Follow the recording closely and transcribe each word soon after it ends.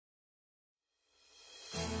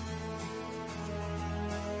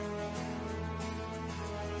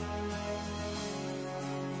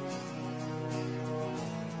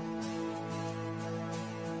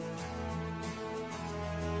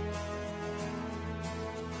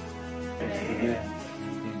Amen.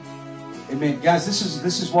 Amen. Guys, this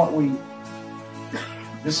is what we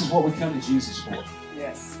come to Jesus for.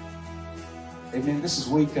 Yes. Amen. This is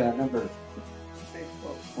week number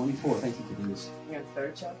 24. Thank you for this. Yeah,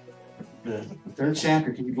 third chapter. The third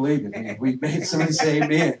chapter. Can you believe it? We made somebody say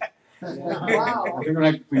amen. Wow. I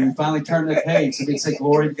think we finally turned that page. Somebody say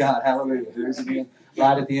glory to God. Hallelujah. There's again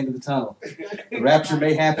light at the end of the tunnel. The rapture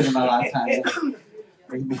may happen in my lifetime.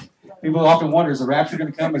 Amen. People often wonder, is the rapture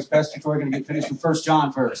going to come? Is Pastor Troy going to get finished with 1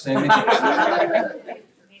 John first? Amen.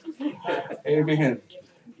 Amen.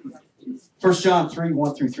 1 John 3,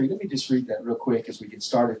 1 through 3. Let me just read that real quick as we get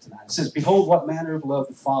started tonight. It says, behold, what manner of love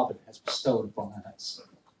the Father has bestowed upon us.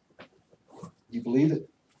 You believe it?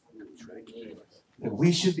 That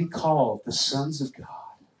we should be called the sons of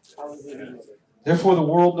God. Therefore the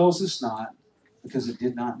world knows us not, because it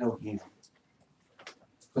did not know Him.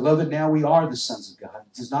 Beloved, now we are the sons of God.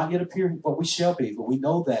 It does not yet appear what we shall be, but we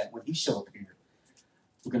know that when He shall appear,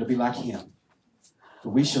 we're going to be like Him. For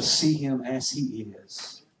we shall see Him as He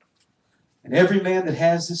is. And every man that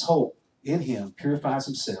has this hope in Him purifies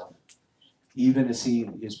himself, even as He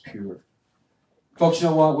is pure. Folks, you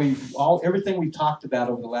know what? Everything we've talked about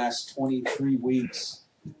over the last 23 weeks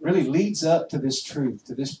really leads up to this truth,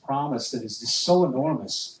 to this promise that is just so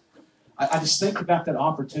enormous. I just think about that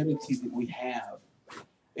opportunity that we have.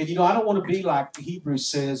 And, I don't want to be like the Hebrews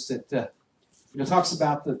says that, talks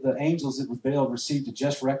about the angels that rebelled received a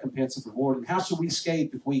just recompense of reward. And how shall we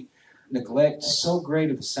escape if we neglect so great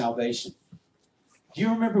of a salvation? Do you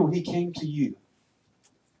remember when He came to you?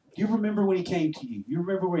 Do you remember when He came to you? Do you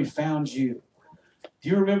remember where He found you? Do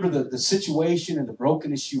you remember the situation and the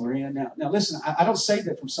brokenness you were in? Now listen, I don't say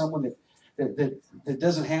that from someone that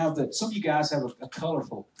doesn't have the... Some of you guys have a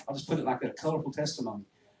colorful, I'll just put it like that, a colorful testimony.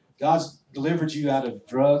 God's delivered you out of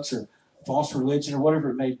drugs or false religion or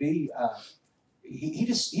whatever it may be. He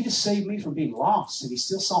just saved me from being lost, and He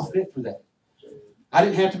still saw fit for that. I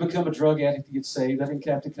didn't have to become a drug addict to get saved. I didn't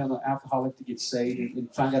have to become an alcoholic to get saved and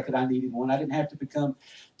find out that I needed one. I didn't have to become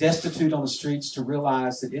destitute on the streets to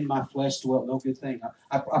realize that in my flesh dwelt no good thing.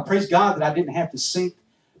 I praise God that I didn't have to sink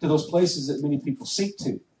to those places that many people sink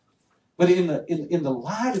to. But in the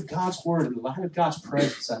light of God's Word, in the light of God's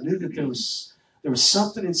presence, I knew that there was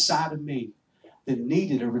something inside of me that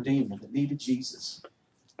needed a Redeemer, that needed Jesus.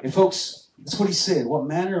 And folks, that's what He said. What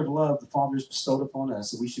manner of love the Father has bestowed upon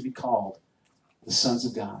us, that we should be called the sons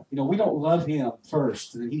of God. We don't love Him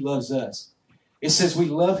first, and He loves us. It says we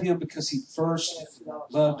love Him because He first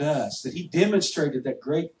loved us, that He demonstrated that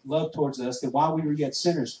great love towards us, that while we were yet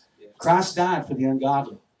sinners, Christ died for the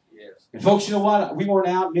ungodly. And folks, you know what? We weren't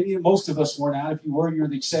out. Most of us weren't out. If you were, you're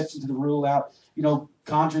the exception to the rule, out,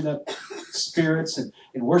 conjuring up spirits and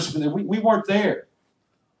worshiping them. We weren't there.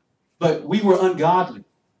 But we were ungodly.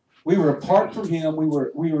 We were apart from Him. We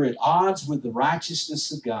were at odds with the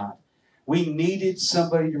righteousness of God. We needed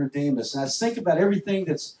somebody to redeem us. And I think about everything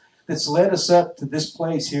that's led us up to this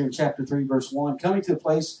place here in chapter 3, verse 1, coming to a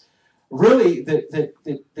place really that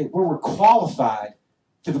where we're qualified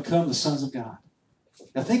to become the sons of God.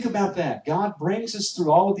 Now think about that. God brings us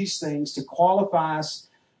through all of these things to qualify us,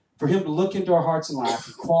 for Him to look into our hearts and lives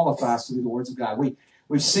and qualify us to do the words of God.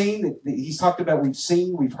 We've seen that He's talked about, we've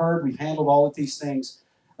seen, we've heard, we've handled all of these things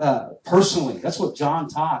personally. That's what John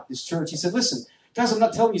taught this church. He said, listen, guys, I'm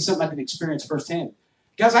not telling you something I didn't experience firsthand.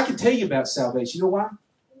 Guys, I can tell you about salvation. You know why?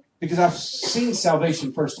 Because I've seen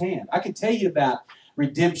salvation firsthand. I can tell you about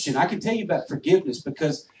redemption. I can tell you about forgiveness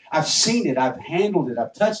because I've seen it. I've handled it.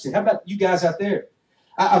 I've touched it. How about you guys out there?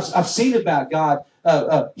 I've seen about God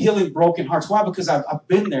healing broken hearts. Why? Because I've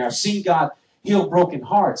been there. I've seen God heal broken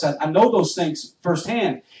hearts. I know those things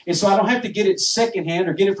firsthand. And so I don't have to get it secondhand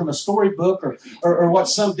or get it from a storybook or what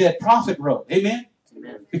some dead prophet wrote. Amen?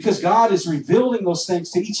 Because God is revealing those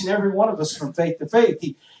things to each and every one of us from faith to faith.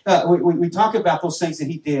 We talk about those things that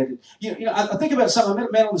He did. I think about something. I met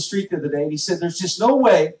a man on the street the other day, and he said, there's just no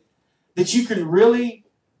way that you can really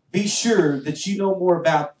be sure that you know more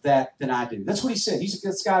about that than I do. That's what he said.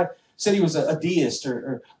 This guy said he was a deist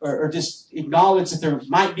or just acknowledged that there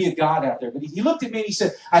might be a God out there. But he looked at me and he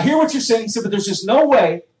said, I hear what you're saying. He said, but there's just no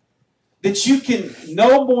way that you can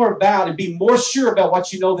know more about and be more sure about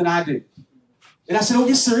what you know than I do. And I said, oh,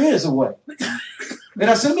 yes, there is a way. And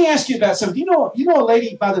I said, let me ask you about something. You know a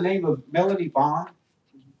lady by the name of Melanie Bond?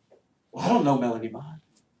 Well, I don't know Melanie Bond.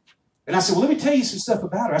 And I said, well, let me tell you some stuff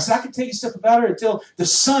about her. I said, I can tell you stuff about her until the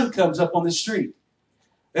sun comes up on the street.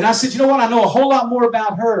 And I said, you know what? I know a whole lot more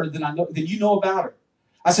about her than you know about her.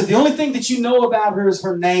 I said, the only thing that you know about her is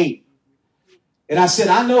her name. And I said,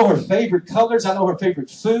 I know her favorite colors. I know her favorite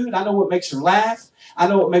food. I know what makes her laugh. I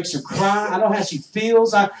know what makes her cry. I know how she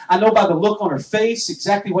feels. I know by the look on her face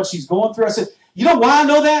exactly what she's going through. I said, you know why I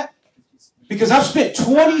know that? Because I've spent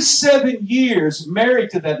 27 years married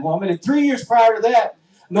to that woman, and 3 years prior to that,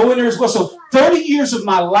 knowing her as well. So 30 years of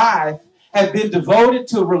my life have been devoted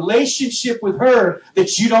to a relationship with her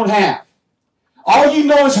that you don't have. All you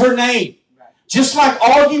know is her name. Just like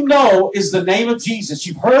all you know is the name of Jesus.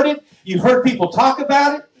 You've heard it. You've heard people talk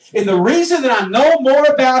about it. And the reason that I know more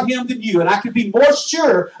about him than you, and I can be more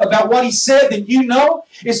sure about what he said than you know,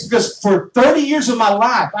 is because for 30 years of my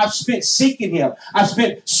life, I've spent seeking him. I've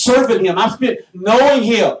spent serving him. I've spent knowing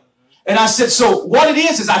him. And I said, so what it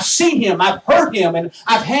is I've seen him, I've heard him, and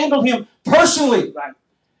I've handled him personally.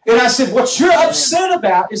 And I said, what you're upset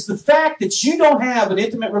about is the fact that you don't have an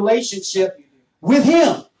intimate relationship with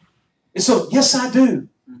him. And so, yes, I do.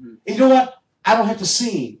 And you know what? I don't have to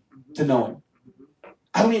see him to know him.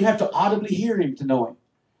 I don't even have to audibly hear him to know him.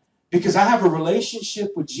 Because I have a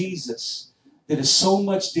relationship with Jesus that is so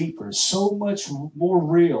much deeper, so much more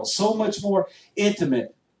real, so much more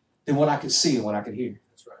intimate than what I can see and what I can hear.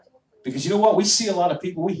 That's right. Because you know what? We see a lot of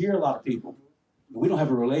people, we hear a lot of people, and we don't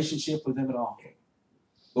have a relationship with them at all.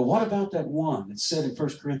 But what about that one that said in 1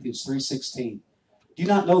 Corinthians 3:16, do you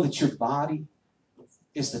not know that your body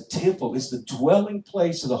is the temple, is the dwelling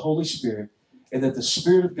place of the Holy Spirit, and that the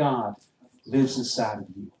Spirit of God lives inside of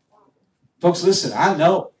you? Folks, listen, I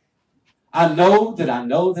know that I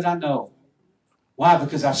know that I know. Why?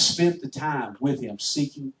 Because I've spent the time with him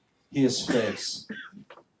seeking his face.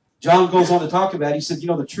 John goes on to talk about it. He said, you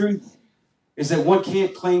know, the truth is that one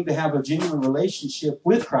can't claim to have a genuine relationship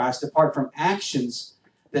with Christ apart from actions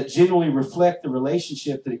that genuinely reflect the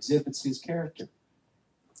relationship that exhibits his character.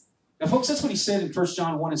 Now, folks, that's what he said in 1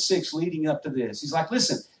 John 1:6 leading up to this. He's like,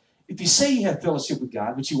 listen, if you say you have fellowship with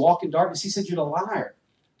God, but you walk in darkness, he said you're a liar.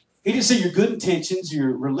 He didn't say your good intentions,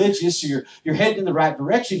 you're religious, or you're heading in the right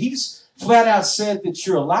direction. He just flat out said that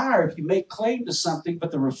you're a liar if you make claim to something,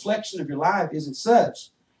 but the reflection of your life isn't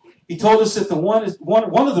such. He told us that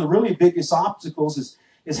one of the really biggest obstacles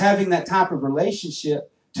is having that type of relationship.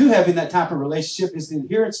 To having that type of relationship is the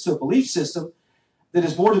adherence to a belief system that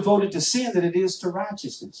is more devoted to sin than it is to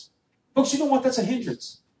righteousness. Folks, you know what? That's a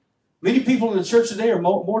hindrance. Many people in the church today are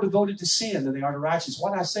more devoted to sin than they are to righteousness.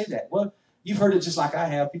 Why did I say that? Well, you've heard it just like I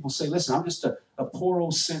have. People say, listen, I'm just a poor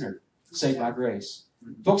old sinner saved by grace.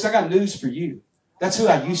 Folks, I got news for you. That's who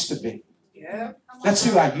I used to be. That's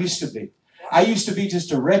who I used to be. I used to be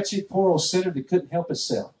just a wretched, poor old sinner that couldn't help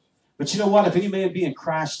himself. But you know what? If any man be in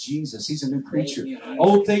Christ Jesus, he's a new creature.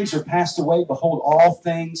 Old things are passed away. Behold, all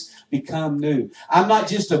things become new. I'm not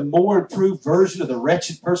just a more improved version of the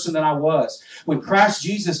wretched person that I was. When Christ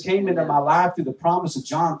Jesus came into my life through the promise of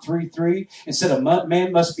John 3:3 and said a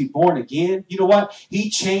man must be born again, you know what? He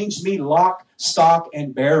changed me lock, stock,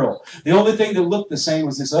 and barrel. The only thing that looked the same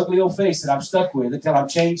was this ugly old face that I'm stuck with until I'm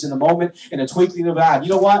changed in a moment, in a twinkling of an eye. You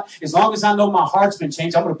know what? As long as I know my heart's been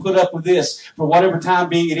changed, I'm going to put up with this for whatever time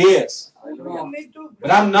being it is.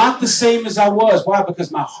 But I'm not the same as I was. Why?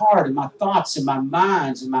 Because my heart and my thoughts and my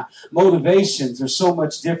minds and my motivations are so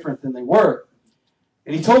much different than they were.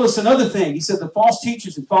 And he told us another thing. He said the false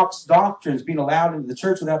teachers and false doctrines being allowed into the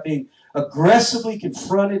church without being aggressively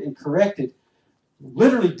confronted and corrected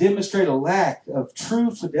literally demonstrate a lack of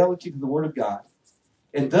true fidelity to the Word of God.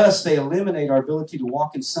 And thus they eliminate our ability to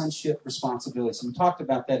walk in sonship responsibility. So we talked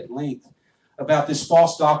about that at length, about this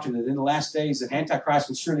false doctrine that in the last days that Antichrist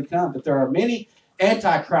would surely come. But there are many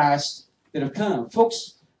Antichrists that have come.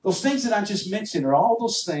 Folks, those things that I just mentioned are all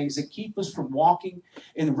those things that keep us from walking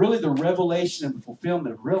in really the revelation and the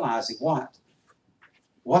fulfillment of realizing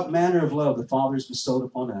what manner of love the Father has bestowed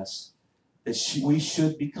upon us, that we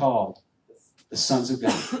should be called the sons of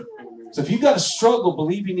God. So if you've got a struggle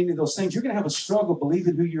believing any of those things, you're going to have a struggle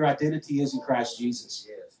believing who your identity is in Christ Jesus.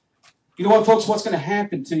 You know what, folks? What's going to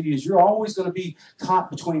happen to you is you're always going to be caught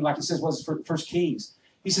between, like it says, what's First Kings?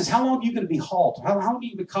 He says, how long are you going to be halt? How long are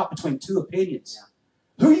you going to be caught between two opinions?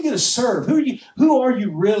 Who are you going to serve? Who are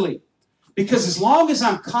you really? Because as long as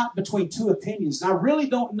I'm caught between two opinions, and I really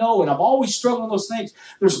don't know, and I'm always struggling with those things,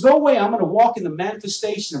 there's no way I'm going to walk in the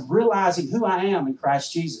manifestation of realizing who I am in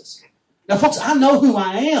Christ Jesus. Now, folks, I know who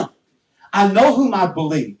I am. I know whom I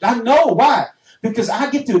believe. I know why. Because I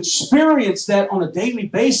get to experience that on a daily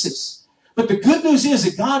basis. But the good news is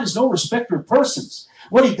that God is no respecter of persons.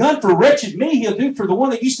 What He done for wretched me, He'll do for the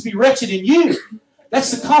one that used to be wretched in you.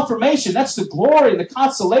 That's the confirmation. That's the glory and the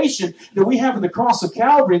consolation that we have in the cross of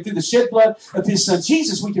Calvary, and through the shed blood of His Son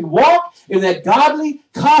Jesus. We can walk in that godly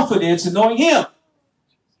confidence in knowing Him.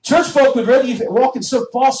 Church folk would rather you walk in some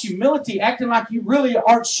false humility, acting like you really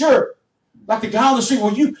aren't sure. Like the guy on the street,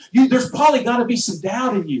 well, there's probably got to be some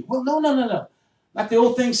doubt in you. Well, no. Like the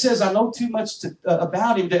old thing says, I know too much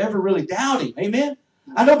about him to ever really doubt him. Amen?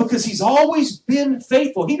 I know because he's always been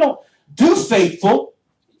faithful. He don't do faithful.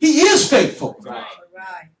 He is faithful. Right.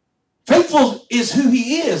 Faithful is who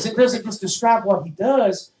he is. It doesn't just describe what he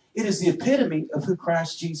does. It is the epitome of who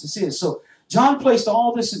Christ Jesus is. So John placed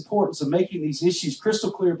all this importance of making these issues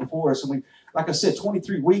crystal clear before us. And we, like I said,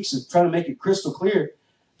 23 weeks of trying to make it crystal clear.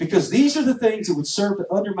 Because these are the things that would serve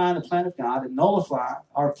to undermine the plan of God and nullify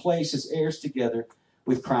our place as heirs together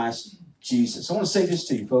with Christ Jesus. I want to say this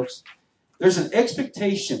to you, folks. There's an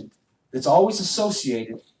expectation that's always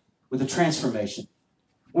associated with a transformation.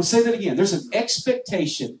 I want to say that again. There's an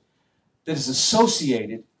expectation that is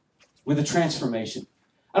associated with a transformation.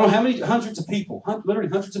 I don't know how many hundreds of people, literally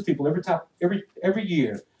hundreds of people every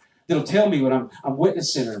year that'll tell me when I'm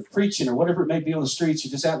witnessing or preaching or whatever it may be on the streets or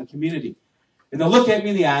just out in the community. And they'll look at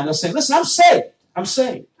me in the eye and they'll say, listen, I'm saved. I'm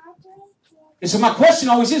saved. And so my question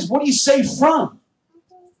always is, what are you saved from?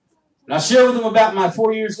 And I share with them about my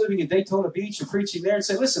 4 years living in Daytona Beach and preaching there and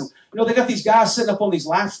say, listen, they got these guys sitting up on these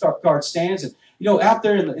lifeguard stands and, out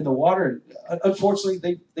there in the water. And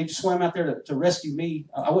unfortunately, they just swam out there to rescue me.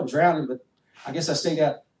 I wasn't drowning, but I guess I stayed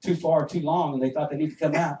out too far, too long, and they thought they needed to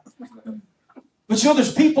come out. But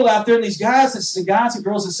there's people out there, and these guys and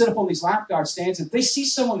girls that sit up on these lifeguard stands, and if they see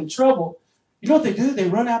someone in trouble, you know what they do? They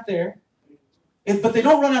run out there. But they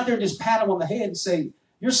don't run out there and just pat them on the head and say,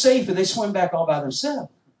 you're safe, and they swim back all by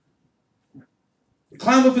themselves. They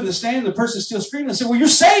climb up in the stand, and the person's still screaming, and say, well, you're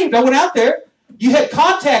saved. I went out there. You had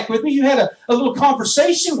contact with me. You had a little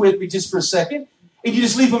conversation with me just for a second, and you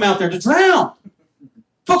just leave them out there to drown.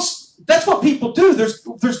 Folks, that's what people do.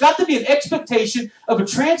 There's got to be an expectation of a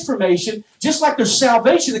transformation, just like there's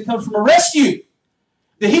salvation that comes from a rescue.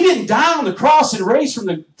 That he didn't die on the cross and raise from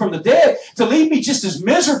the dead to leave me just as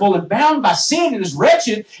miserable and bound by sin and as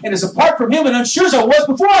wretched and as apart from him and unsure as I was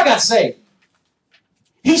before I got saved.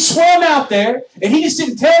 He swam out there, and he just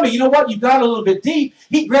didn't tell me, you know what, you got a little bit deep.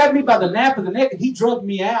 He grabbed me by the nape of the neck, and he drugged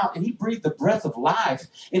me out, and he breathed the breath of life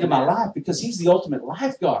into my life because he's the ultimate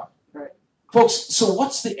lifeguard. Right. Folks, so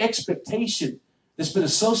what's the expectation that's been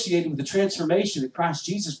associated with the transformation that Christ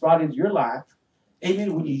Jesus brought into your life?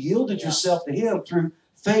 Amen. When you yielded yourself to him through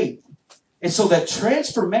faith. And so that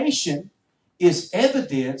transformation is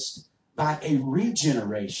evidenced by a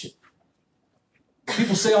regeneration.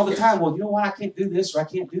 People say all the time, well, you know what, I can't do this or I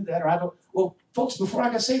can't do that or I don't. Well, folks, before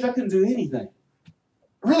I got saved, I couldn't do anything.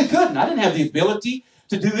 I really couldn't. I didn't have the ability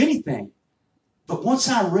to do anything. But once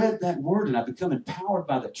I read that word and I become empowered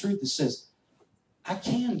by the truth that says, I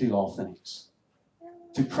can do all things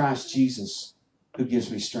through Christ Jesus who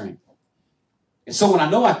gives me strength. And so when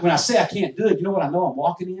I say I can't do it, you know what I know I'm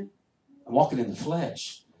walking in? I'm walking in the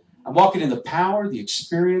flesh. I'm walking in the power, the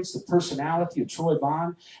experience, the personality of Troy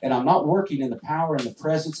Bond, and I'm not working in the power and the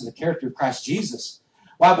presence and the character of Christ Jesus.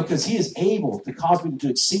 Why? Because he is able to cause me to do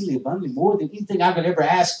exceedingly abundantly more than anything I could ever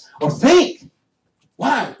ask or think.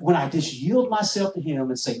 Why? When I just yield myself to him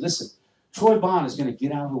and say, listen, Troy Bond is going to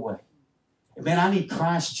get out of the way. And man, I need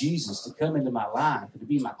Christ Jesus to come into my life, and to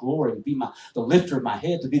be my glory, to be the lifter of my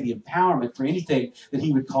head, to be the empowerment for anything that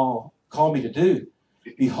he would call me to do.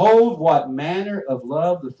 Behold, what manner of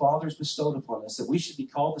love the Father has bestowed upon us, that we should be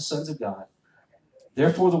called the sons of God.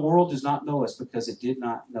 Therefore, the world does not know us because it did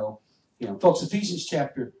not know him. Folks, Ephesians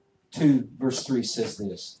chapter 2, verse 3 says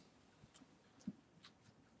this.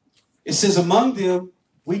 It says, among them,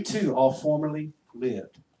 we too all formerly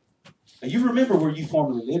lived. Now, you remember where you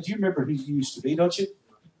formerly lived. You remember who you used to be, don't you?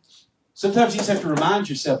 Sometimes you just have to remind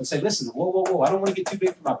yourself and say, listen, whoa, I don't want to get too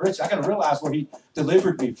big for my britches. I got to realize where he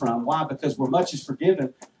delivered me from. Why? Because where much is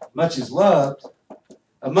forgiven, much is loved.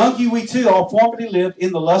 Among you we too all formerly lived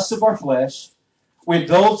in the lusts of our flesh. We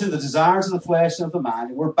indulged in the desires of the flesh and of the mind.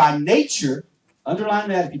 And we're by nature, underline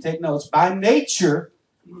that if you take notes, by nature,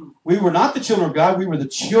 we were not the children of God. We were the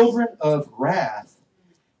children of wrath,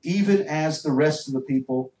 even as the rest of the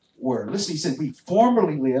people were. Listen, he said, we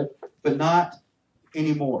formerly lived, but not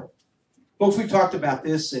anymore. Folks, we've talked about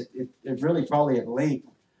this at really probably at length,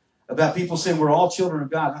 about people saying we're all children of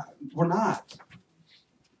God. We're not.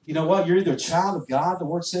 You know what? You're either a child of God, the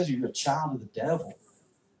word says, or you're a child of the devil.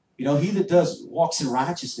 He that walks in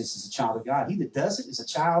righteousness is a child of God. He that doesn't is a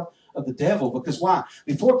child of the devil. Because why?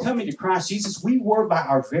 Before coming to Christ Jesus, we were by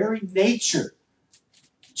our very nature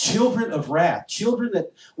children of wrath, children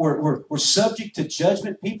that were subject to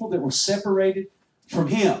judgment, people that were separated from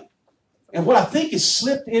him. And what I think is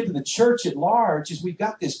slipped into the church at large is we've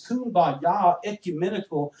got this kumbaya,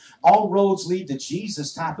 ecumenical, all roads lead to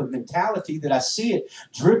Jesus type of mentality that I see it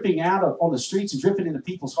dripping out on the streets and dripping into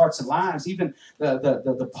people's hearts and lives. Even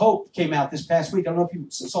the Pope came out this past week. I don't know if you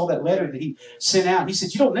saw that letter that he sent out. He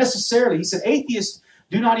said, you don't necessarily, he said, atheists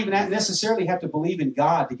do not even necessarily have to believe in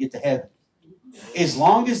God to get to heaven, as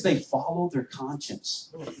long as they follow their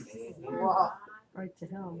conscience. Wow. Right to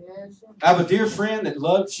hell. I have a dear friend that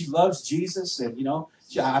loves Jesus, and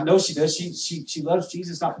I know she does. She loves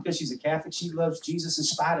Jesus not because she's a Catholic. She loves Jesus in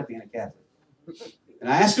spite of being a Catholic. And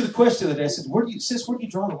I asked her the question the other day. I said, where do you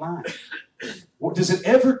draw the line? Does it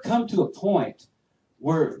ever come to a point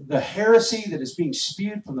where the heresy that is being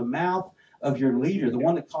spewed from the mouth of your leader, the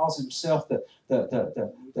one that calls himself the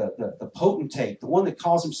potentate, the one that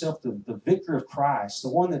calls himself the vicar of Christ, the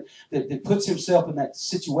one that puts himself in that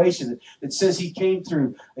situation that says he came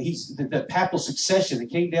through the papal succession that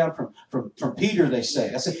came down from Peter, they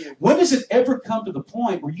say. I said, when does it ever come to the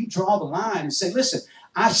point where you draw the line and say, listen,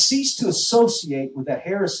 I cease to associate with that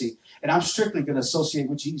heresy and I'm strictly going to associate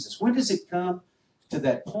with Jesus? When does it come to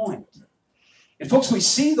that point? And folks, we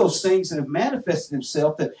see those things that have manifested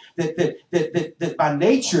themselves that by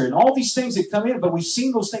nature and all these things that come in, but we've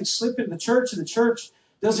seen those things slip into the church, and the church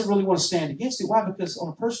doesn't really want to stand against it. Why? Because on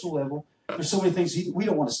a personal level, there's so many things we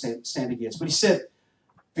don't want to stand against. But he said,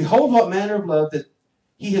 behold what manner of love that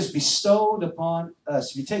he has bestowed upon us.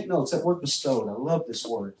 If you take notes, that word bestowed, I love this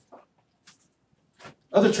word.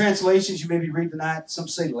 Other translations you maybe read tonight, some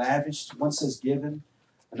say lavished, one says given,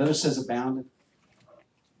 another says abounded.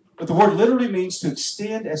 But the word literally means to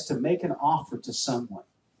extend as to make an offer to someone.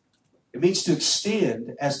 It means to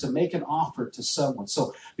extend as to make an offer to someone.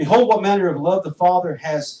 So, behold what manner of love the Father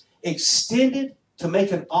has extended to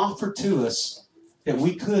make an offer to us that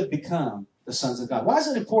we could become the sons of God. Why is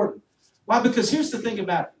it important? Why? Because here's the thing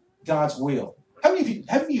about God's will. How many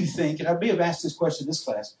of you think, and I may have asked this question in this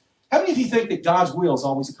class, how many of you think that God's will is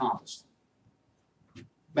always accomplished?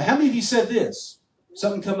 But how many of you said this?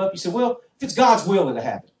 Something come up, you said, well, if it's God's will, it'll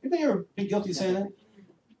happen. Anybody ever been guilty of saying that?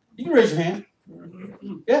 You can raise your hand.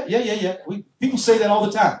 Yeah. People say that all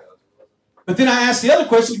the time. But then I ask the other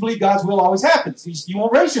question, you believe God's will always happens. You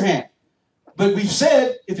won't raise your hand. But we've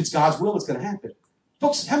said, if it's God's will, it's going to happen.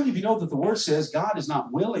 Folks, how many of you know that the Word says God is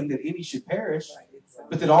not willing that any should perish,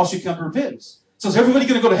 but that all should come to repentance? So is everybody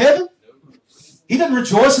going to go to heaven? He doesn't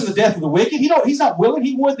rejoice in the death of the wicked. He's not willing.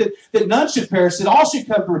 He would that none should perish, that all should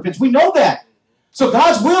come to repentance. We know that. So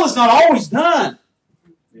God's will is not always done.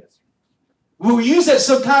 We use that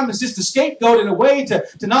sometimes as just a scapegoat in a way to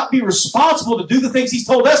not be responsible to do the things He's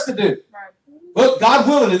told us to do. But God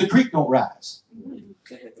willing, and the creek don't rise.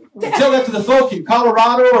 Tell that to the folk in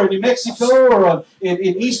Colorado or New Mexico or in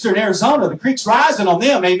eastern Arizona. The creek's rising on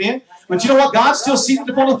them, amen? But you know what? God's still seated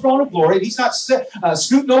upon the throne of glory. And He's not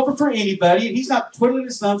scooting over for anybody. And He's not twiddling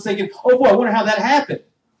His thumbs thinking, oh boy, I wonder how that happened.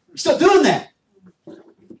 He's still doing that.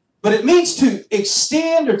 But it means to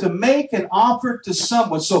extend or to make an offer to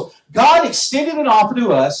someone. So God extended an offer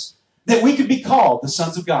to us that we could be called the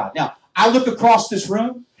sons of God. Now, I look across this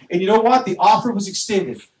room, and you know what? The offer was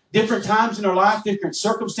extended. Different times in our life, different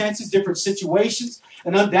circumstances, different situations.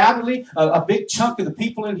 And undoubtedly, a big chunk of the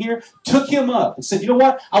people in here took Him up and said, you know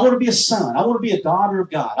what? I want to be a son. I want to be a daughter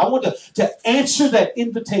of God. I want to answer that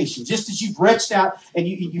invitation, just as you've reached out and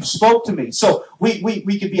you spoke to me. So we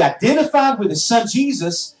could be identified with His Son,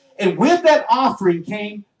 Jesus. And with that offering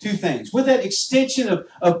came two things. With that extension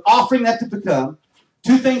of offering that to become,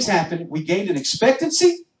 two things happened. We gained an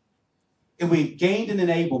expectancy and we gained an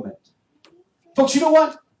enablement. Folks, you know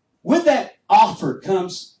what? With that offer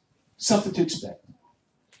comes something to expect.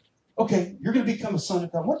 Okay, you're going to become a son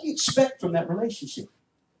of God. What do you expect from that relationship?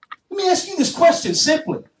 Let me ask you this question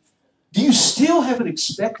simply. Do you still have an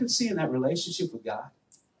expectancy in that relationship with God?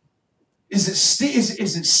 Is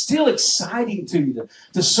it still exciting to you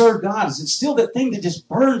to serve God? Is it still that thing that just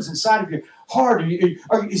burns inside of your heart?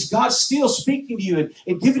 Or is God still speaking to you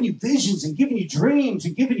and giving you visions and giving you dreams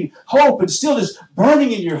and giving you hope and still just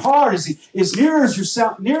burning in your heart? Is He nearer as your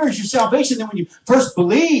salvation than when you first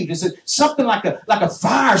believed? Is it something like a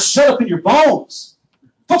fire shut up in your bones?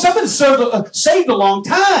 Folks, I've been saved a long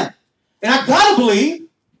time. And I've got to believe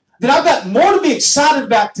that I've got more to be excited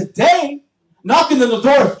about today knocking on the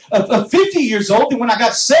door of 50 years old than when I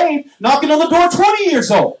got saved, knocking on the door 20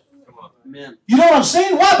 years old. Amen. You know what I'm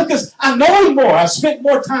saying? Why? Because I know Him more. I've spent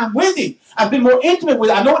more time with Him. I've been more intimate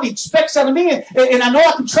with Him. I know what He expects out of me, and I know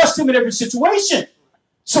I can trust Him in every situation.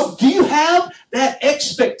 So do you have that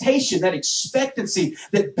expectation, that expectancy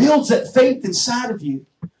that builds that faith inside of you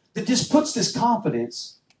that just puts this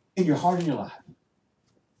confidence in your heart and your life?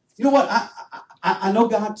 You know what? I know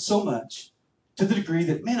God so much to the degree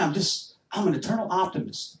that, man, I'm an eternal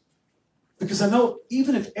optimist. Because I know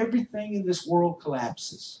even if everything in this world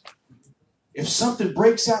collapses, if something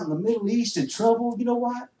breaks out in the Middle East in trouble, you know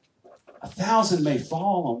what? 1,000 may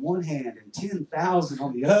fall on one hand and 10,000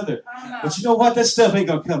 on the other. But you know what? That stuff ain't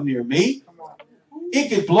going to come near me. It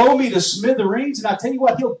could blow me to smithereens, and I tell you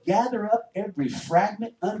what, he'll gather up every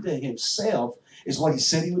fragment unto himself, is what he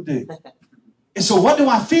said he would do. And so what do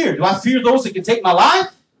I fear? Do I fear those that can take my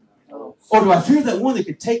life? Or do I fear that one that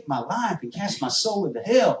could take my life and cast my soul into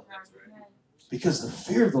hell? Because the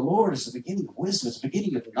fear of the Lord is the beginning of wisdom. It's the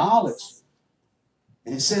beginning of knowledge.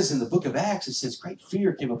 And it says in the book of Acts, it says, great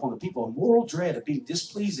fear came upon the people, a moral dread of being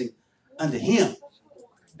displeasing unto him.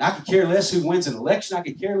 Now, I could care less who wins an election. I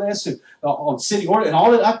could care less who, on city order and all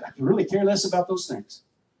that. I could really care less about those things.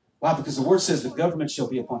 Why? Because the word says the government shall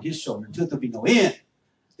be upon his shoulder until there be no end.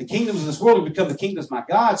 The kingdoms of this world will become the kingdoms of my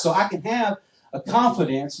God. So I can have a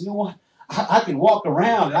confidence. You know what? I can walk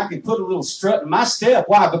around and I can put a little strut in my step.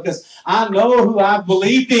 Why? Because I know who I've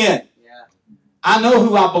believed in. I know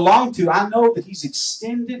who I belong to. I know that he's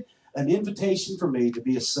extended an invitation for me to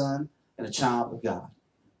be a son and a child of God.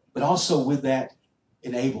 But also with that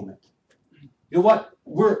enablement. You know what?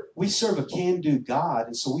 We serve a can-do God,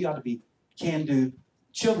 and so we ought to be can-do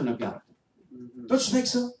children of God. Don't you think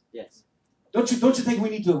so? Yes. Don't you think we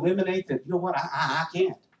need to eliminate that, you know what, I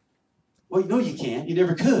can't. Well, no, you can't. You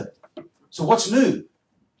never could. So what's new?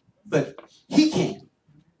 But he can.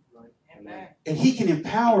 And he can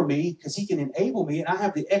empower me because he can enable me, and I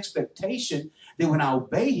have the expectation that when I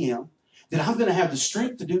obey him, that I'm going to have the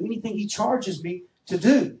strength to do anything he charges me to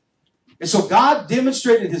do. And so God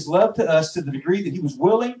demonstrated his love to us to the degree that he was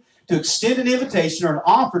willing to extend an invitation or an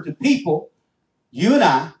offer to people, you and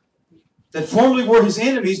I, that formerly were his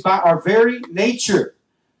enemies by our very nature.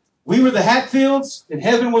 We were the Hatfields, and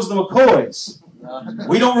heaven was the McCoys.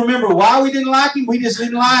 We don't remember why we didn't like him. We just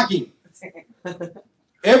didn't like him.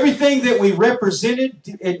 Everything that we represented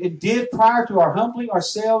and did prior to our humbling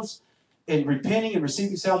ourselves and repenting and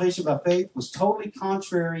receiving salvation by faith was totally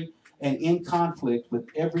contrary and in conflict with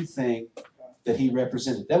everything that he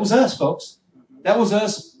represented. That was us, folks. That was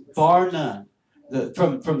us, bar none.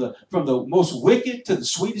 From the most wicked to the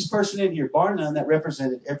sweetest person in here, bar none, that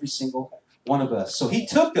represented every single one of us. So he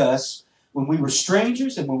took us when we were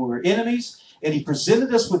strangers and when we were enemies, and he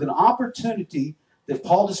presented us with an opportunity that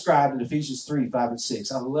Paul described in Ephesians 3, 5, and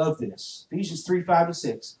 6. I love this. Ephesians 3, 5, and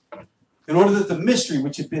 6. In order that the mystery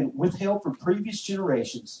which had been withheld from previous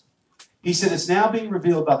generations, he said, it's now being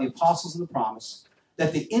revealed by the apostles of the promise,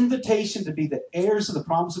 that the invitation to be the heirs of the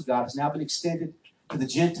promise of God has now been extended to the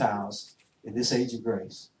Gentiles in this age of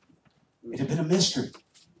grace. It had been a mystery.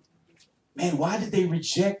 Man, why did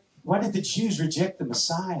the Jews reject the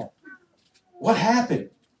Messiah? What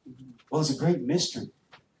happened? Well, it's a great mystery.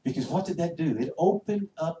 Because what did that do? It opened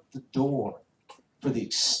up the door for the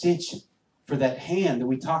extension, for that hand that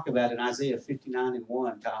we talk about in Isaiah 59 and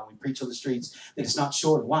 1, Kyle, we preach on the streets, that it's not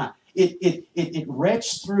short. Why? It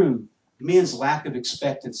reached through men's lack of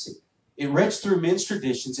expectancy. It reached through men's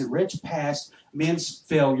traditions. It reached past men's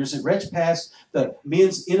failures. It reached past the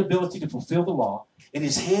men's inability to fulfill the law. And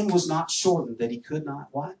his hand was not shortened that he could not,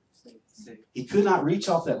 what? He could not reach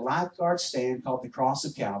off that lifeguard stand called the cross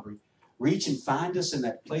of Calvary, reach and find us in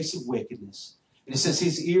that place of wickedness. And it says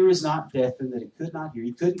his ear is not deafened, that he could not hear.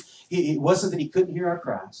 It wasn't that he couldn't hear our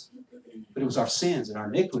cries, but it was our sins and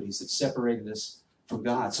our iniquities that separated us from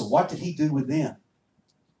God. So what did he do with them?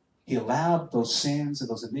 He allowed those sins and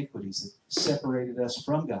those iniquities that separated us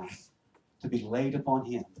from God to be laid upon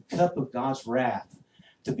him. The cup of God's wrath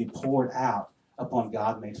to be poured out upon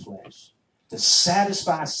God made flesh. To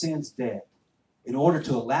satisfy sin's debt. In order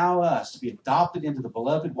to allow us to be adopted into the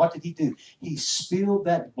beloved, what did he do? He spilled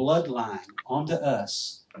that bloodline onto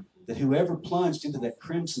us, that whoever plunged into that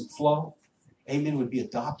crimson flow, amen, would be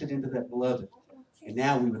adopted into that beloved. And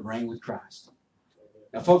now we would reign with Christ.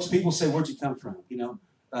 Now, folks, people say, where'd you come from? You know,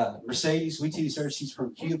 Mercedes, we tease her, she's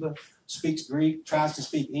from Cuba, speaks Greek, tries to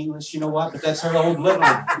speak English. You know what? But that's her old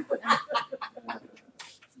bloodline.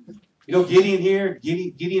 You know, Gideon here,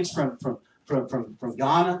 Gideon's from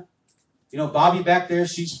Ghana. You know, Bobby back there,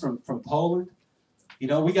 she's from Poland. You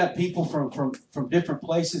know, we got people from different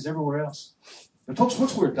places everywhere else. But folks,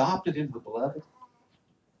 once we're adopted into the beloved,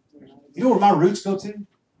 you know where my roots go to?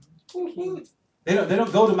 They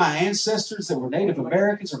don't go to my ancestors that were Native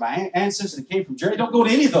Americans or my ancestors that came from Germany. They don't go to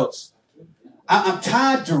any of those. I'm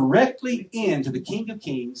tied directly into the King of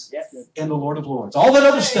Kings and the Lord of Lords. All that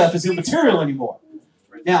other stuff is immaterial anymore.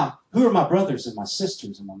 Now, who are my brothers and my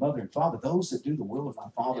sisters and my mother and father? Those that do the will of my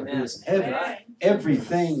Father who is in heaven.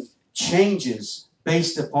 Everything changes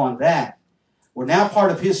based upon that. We're now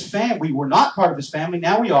part of his family. We were not part of his family.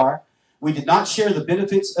 Now we are. We did not share the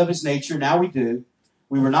benefits of his nature. Now we do.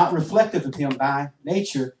 We were not reflective of him by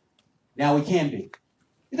nature. Now we can be.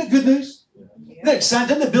 Isn't that good news? Isn't that exciting?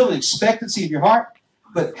 Doesn't it build an expectancy in your heart?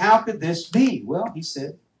 But how could this be? Well, he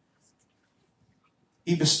said,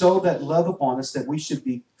 he bestowed that love upon us that we should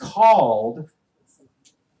be called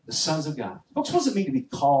the sons of God. Folks, what does it mean to be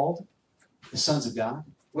called the sons of God?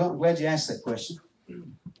 Well, I'm glad you asked that question.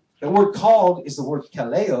 The word called is the word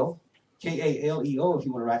kaleo, K-A-L-E-O, if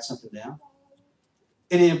you want to write something down.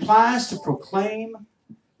 And it implies to proclaim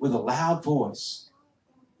with a loud voice.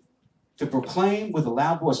 To proclaim with a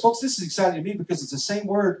loud voice. Folks, this is exciting to me because it's the same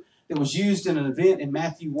word that was used in an event in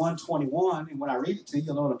Matthew 1:21. And when I read it to you,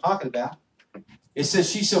 you'll know what I'm talking about. It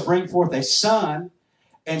says, she shall bring forth a son,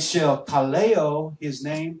 and shall kaleo his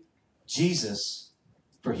name Jesus,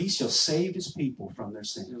 for he shall save his people from their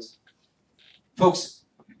sins. Folks,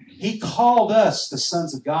 he called us the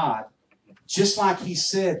sons of God, just like he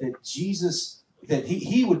said that Jesus, that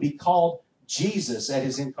he would be called Jesus at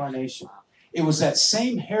his incarnation. It was that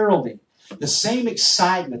same heralding, the same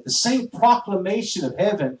excitement, the same proclamation of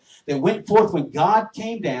heaven that went forth when God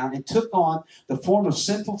came down and took on the form of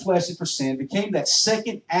sinful flesh and for sin, became that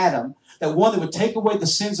second Adam, that one that would take away the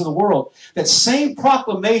sins of the world. That same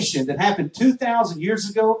proclamation that happened 2,000 years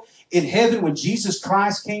ago in heaven when Jesus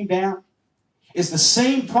Christ came down is the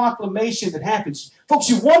same proclamation that happens. Folks,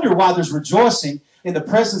 you wonder why there's rejoicing in the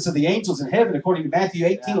presence of the angels in heaven, according to Matthew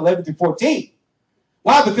 18:11-14.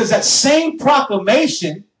 Why? Because that same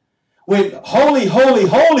proclamation, when holy, holy,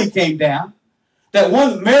 holy came down, that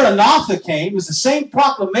one Maranatha came, was the same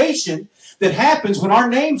proclamation that happens when our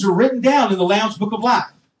names are written down in the Lamb's Book of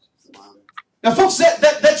Life. Now, folks,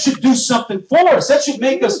 that should do something for us. That should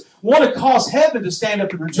make us want to cause heaven to stand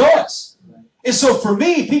up and rejoice. And so for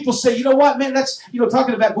me, people say, you know what, man, that's,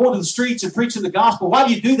 talking about going to the streets and preaching the gospel. Why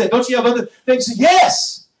do you do that? Don't you have other things?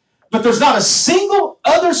 Yes. But there's not a single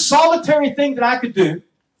other solitary thing that I could do,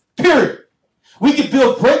 period. We could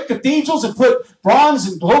build great cathedrals and put bronze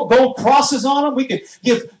and gold crosses on them. We could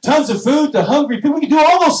give tons of food to hungry people. We could do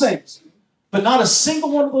all those things. But not a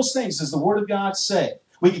single one of those things does the Word of God say.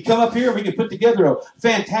 We could come up here and we could put together a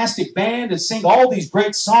fantastic band and sing all these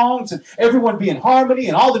great songs and everyone be in harmony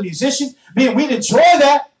and all the musicians. We'd enjoy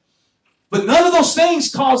that. But none of those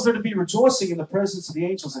things cause there to be rejoicing in the presence of the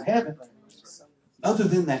angels in heaven other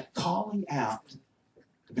than that calling out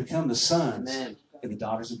to become the sons and the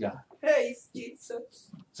daughters of God. Praise Jesus.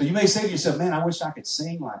 So you may say to yourself, man, I wish I could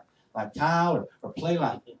sing like Kyle or play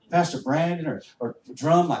like Pastor Brandon or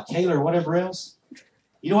drum like Kayla or whatever else.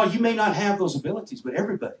 You know what? You may not have those abilities, but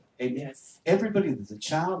everybody, amen, Yes. everybody that's a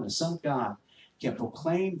child and a son of God can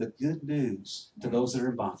proclaim the good news to those that are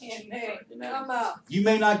in bondage. Amen. Come on. You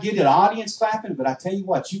may not get an audience clapping, but I tell you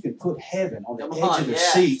what, you can put heaven on the edge of their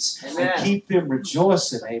seats and keep them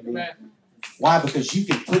rejoicing, amen. Why? Because you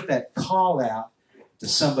can put that call out to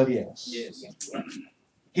somebody else. Yes.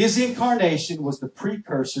 His incarnation was the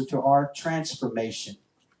precursor to our transformation.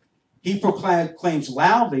 He proclaims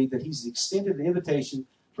loudly that he's extended the invitation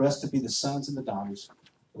for us to be the sons and the daughters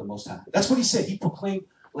of the Most High. That's what he said. He proclaimed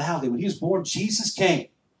loudly. When he was born, Jesus came.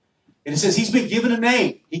 And it says he's been given a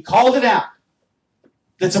name. He called it out.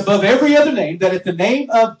 That's above every other name. That at the name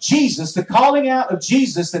of Jesus, the calling out of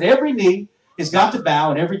Jesus, that every knee has got to bow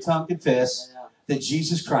and every tongue confess that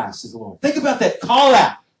Jesus Christ is the Lord. Think about that call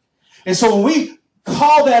out. And so when we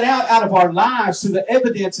call that out of our lives through the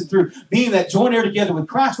evidence and through being that joint heir together with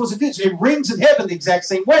Christ, what's it do? It rings in heaven the exact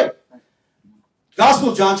same way. Gospel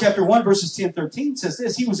of John chapter 1 verses 10-13 says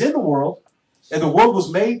this: he was in the world, and the world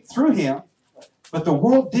was made through him, but the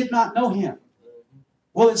world did not know him.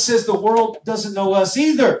 Well, it says the world doesn't know us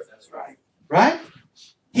either. That's right. Right?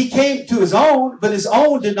 He came to his own, but his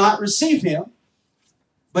own did not receive him.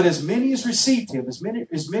 But as many as received him, as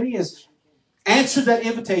many as answered that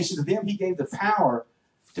invitation, to them he gave the power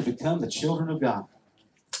to become the children of God.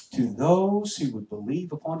 To those who would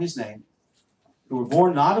believe upon his name, who were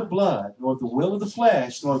born not of blood, nor of the will of the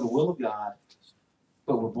flesh, nor of the will of God,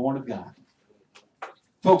 but were born of God.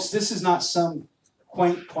 Folks, this is not some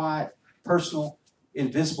quaint, quiet, personal,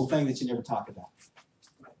 invisible thing that you never talk about.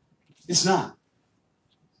 It's not.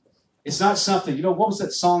 It's not something, what was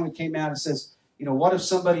that song that came out and says, what if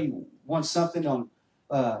somebody wants something on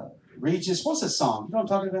Regis? What's that song? You know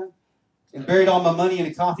what I'm talking about? And buried all my money in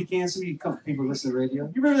a coffee can. Some of you people listen to the radio.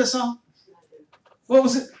 You remember that song? What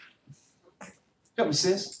was it? Help me,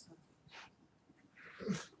 sis.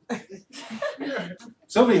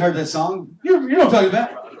 Somebody heard that song. You know what I'm talking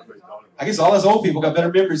about. I guess all us old people got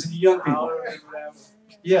better memories than you young people.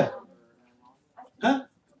 Yeah. Huh?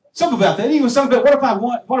 Something about that. He was something about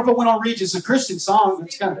what if I went on Regis, a Christian song.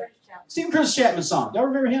 It's kind of Stephen Chris Chapman song. Y'all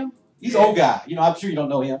remember him? He's an old guy. You know, I'm sure you don't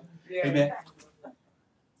know him. Yeah. Amen.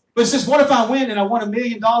 But it says, what if I win and I won $1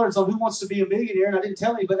 million on Who Wants to Be a Millionaire, and I didn't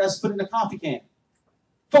tell anybody, I just put it in a coffee can.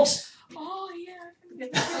 Folks. Oh, yeah.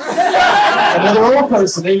 Another old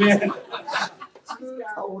person. Amen.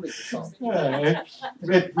 How old is the song? You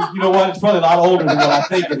know what? It's probably a lot older than what I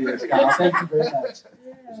think it is, Kyle. Thank you very much.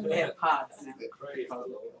 We have pots now.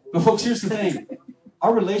 But folks, here's the thing.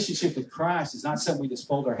 Our relationship with Christ is not something we just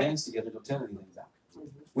fold our hands together and don't tell anything about.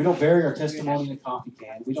 We don't bury our testimony in a coffee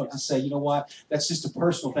can. We don't just say, you know what, that's just a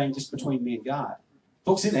personal thing just between me and God.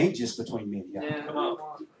 Folks, it ain't just between me and God. Yeah. Come on.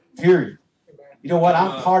 Period. You know what?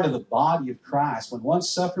 I'm part of the body of Christ. When one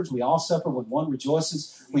suffers, we all suffer. When one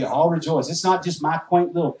rejoices, we all rejoice. It's not just my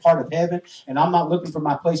quaint little part of heaven, and I'm not looking for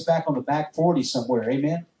my place back on the back 40 somewhere.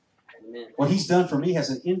 Amen? Amen. What He's done for me has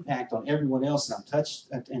an impact on everyone else that I'm touched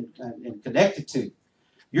and connected to.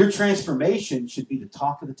 Your transformation should be the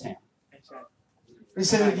talk of the town. They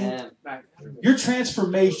say it again. Your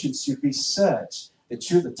transformation should be such that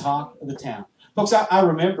you're the talk of the town. Folks, I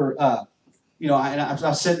remember, and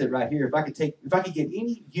I've said that right here. If I could get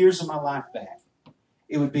any years of my life back,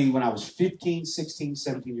 it would be when I was 15, 16,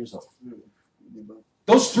 17 years old.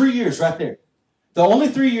 Those 3 years right there. The only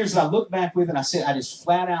 3 years that I look back with and I said I just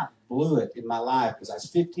flat out blew it in my life because I was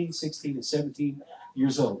 15, 16, and 17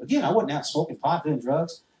 years old. Again, I wasn't out smoking pot, doing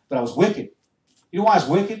drugs, but I was wicked. You know why I was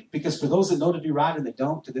wicked? Because for those that know to do right and they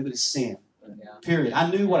don't, to do it is sin. Yeah. Period. I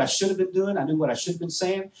knew what I should have been doing. I knew what I should have been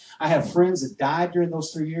saying. I have friends that died during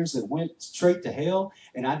those 3 years that went straight to hell,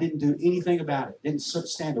 and I didn't do anything about it. Didn't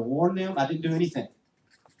stand to warn them. I didn't do anything.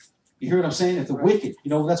 You hear what I'm saying? If the wicked,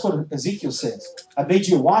 that's what Ezekiel says. I made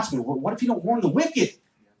you a watchman. Well, what if you don't warn the wicked?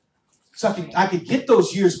 So I could get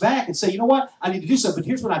those years back and say, you know what? I need to do something. But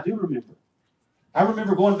here's what I do remember. I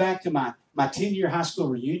remember going back to my 10-year high school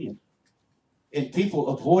reunion and people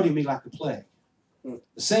avoiding me like the plague. The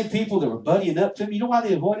same people that were buddying up to me, you know why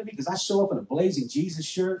they avoided me? Because I show up in a blazing Jesus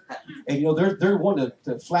shirt, and they're wanting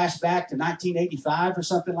to flash back to 1985 or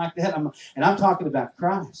something like that. And I'm talking about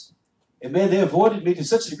Christ. And man, they avoided me to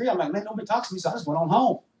such a degree. I'm like, man, nobody talks to me, so I just went on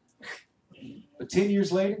home. But 10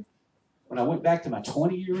 years later, when I went back to my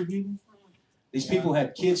 20-year reunion, these people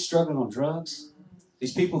had kids struggling on drugs.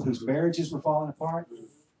 These people whose marriages were falling apart.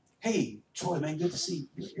 Hey, Troy, man, good to see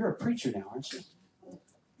you. You're a preacher now, aren't you?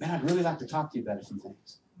 Man, I'd really like to talk to you about a few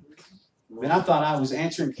things. Man, I thought I was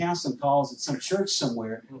answering counseling calls at some church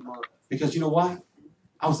somewhere because you know why?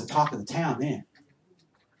 I was the talk of the town then.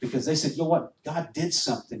 Because they said, you know what? God did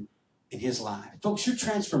something in his life. Folks, your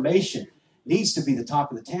transformation needs to be the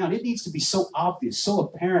talk of the town. It needs to be so obvious, so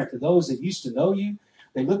apparent to those that used to know you.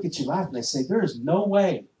 They look at your life and they say, there is no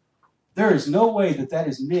way that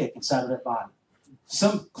is Nick inside of that body.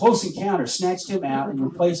 Some close encounter snatched him out and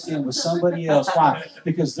replaced him with somebody else. Why?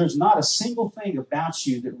 Because there's not a single thing about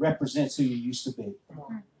you that represents who you used to be.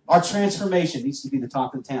 Our transformation needs to be the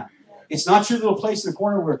talk of the town. It's not your little place in the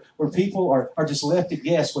corner where people are just left to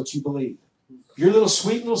guess what you believe. Your little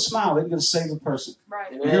sweet little smile isn't going to save a person.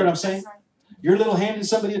 Right. You hear what I'm saying? Your little handing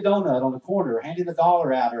somebody a donut on the corner or handing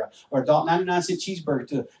 $1 out or a 99-cent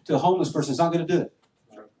cheeseburger to a homeless person is not going to do it.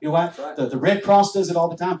 You know what? Right. The Red Cross does it all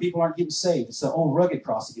the time. People aren't getting saved. It's the old rugged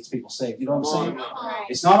cross that gets people saved. You know what I'm saying? Right.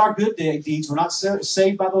 It's not our good deeds. We're not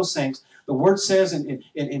saved by those things. The Word says in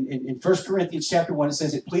 1 Corinthians chapter 1, it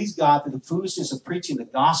says, it pleased God through the foolishness of preaching the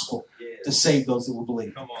gospel to save those that will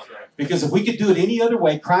believe. Come on, Because if we could do it any other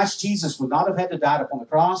way, Christ Jesus would not have had to die upon the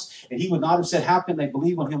cross, and he would not have said, how can they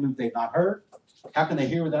believe on him whom they've not heard? How can they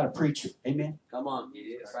hear without a preacher? Amen? Come on.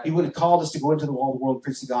 He would have called us to go into all the world and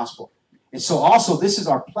preach the gospel. And so also, this is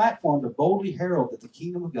our platform to boldly herald that the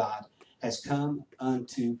kingdom of God has come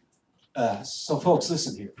unto us. So folks,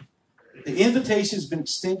 listen here. The invitation has been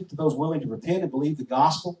extended to those willing to repent and believe the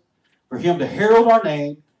gospel, for him to herald our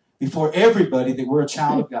name before everybody that we're a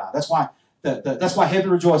child of God. That's why that's why heaven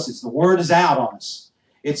rejoices. The word is out on us.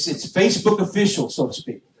 It's Facebook official, so to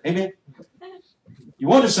speak. Amen? You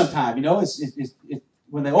wonder sometime,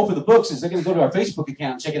 when they open the books, is they're going to go to our Facebook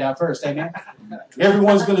account and check it out first. Amen?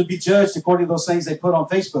 Everyone's going to be judged according to those things they put on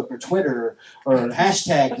Facebook or Twitter or a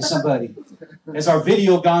hashtag to somebody. Has our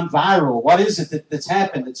video gone viral? What is it that's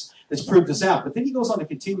happened that's proved us out? But then he goes on to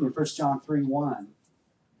continue in 1 John 3:1.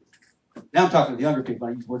 Now I'm talking to the younger people.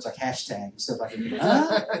 I use words like hashtag and stuff like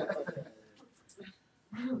that.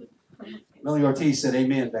 Huh? Melanie Ortiz said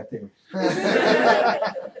amen back there.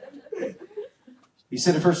 He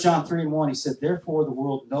said in 1 John 3:1, he said, therefore the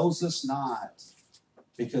world knows us not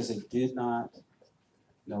because it did not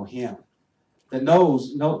know him.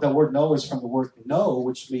 The word know is from the word know,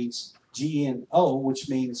 which means G-N-O, which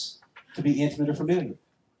means to be intimate or familiar.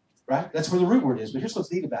 Right? That's where the root word is. But here's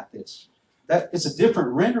what's neat about this. That it's a different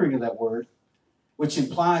rendering of that word, which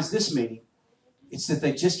implies this meaning. It's that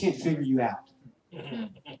they just can't figure you out.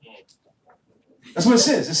 That's what it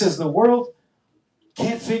says. It says the world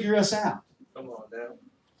can't figure us out. Come on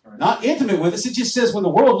now. Not intimate with us. It just says when the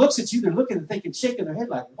world looks at you, they're looking and thinking, shaking their head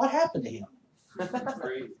like, what happened to him?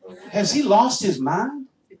 Has he lost his mind?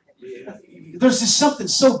 Yeah. There's just something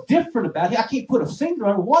so different about him. I can't put a finger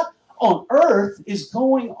on what on earth is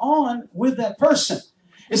going on with that person.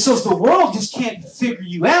 It says the world just can't figure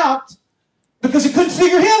you out because it couldn't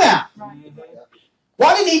figure him out.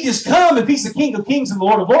 Why didn't he just come if he's the King of Kings and the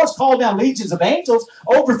Lord of Lords, call down legions of angels,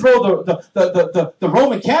 overthrow the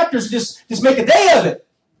Roman captors, and just make a day of it?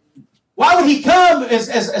 Why would he come as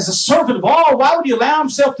a servant of all? Why would he allow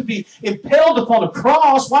himself to be impaled upon a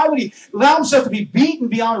cross? Why would he allow himself to be beaten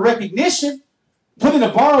beyond recognition, put in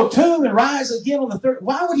a borrowed tomb, and rise again on the third?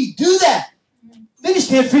 Why would he do that? They just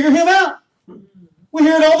can't figure him out. We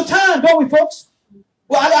hear it all the time, don't we, folks?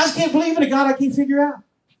 Well, I just can't believe in a God I can't figure out.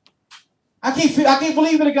 I can't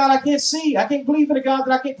believe in a God I can't see. I can't believe in a God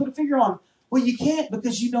that I can't put a finger on. Well, you can't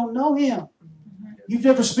because you don't know him. You've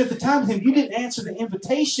never spent the time with him. You didn't answer the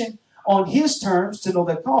invitation on his terms to know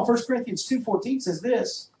that call. 1 Corinthians 2:14 says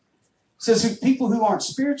this. It says people who aren't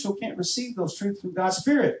spiritual can't receive those truths from God's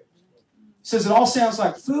Spirit. It says it all sounds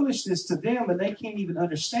like foolishness to them, and they can't even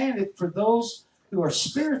understand it. For those who are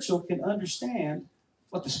spiritual can understand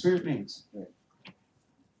what the Spirit means.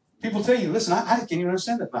 People tell you, listen, I can't even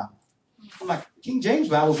understand that Bible. I'm like, King James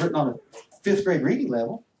Bible was written on a 5th grade reading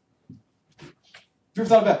level. Have you ever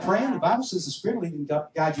thought about praying? The Bible says the Spirit will even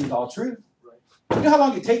guide you into all truth. You know how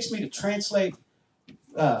long it takes me to translate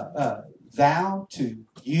thou to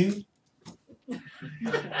you?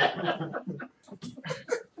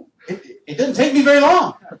 It doesn't take me very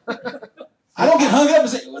long. I don't get hung up and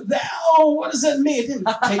say, thou, what does that mean? It didn't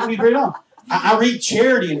take me very long. I read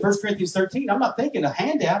charity in 1 Corinthians 13. I'm not thinking a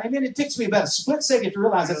handout. I mean, it takes me about a split second to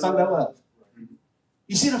realize that's not about love.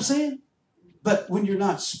 You see what I'm saying? But when you're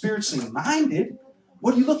not spiritually minded,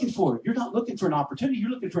 what are you looking for? You're not looking for an opportunity. You're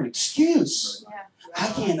looking for an excuse. I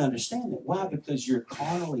can't understand it. Why? Because you're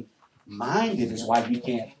carnally minded is why you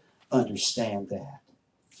can't understand that.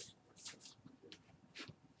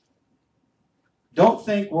 Don't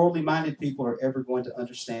think worldly minded people are ever going to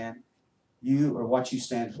understand you or what you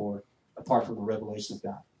stand for apart from the revelation of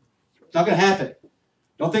God. It's not going to happen.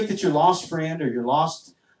 Don't think that your lost friend or your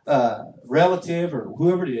lost relative or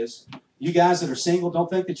whoever it is, you guys that are single,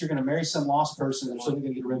 don't think that you're going to marry some lost person and suddenly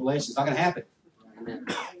going to get a revelation. It's not going to happen.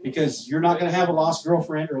 Because you're not going to have a lost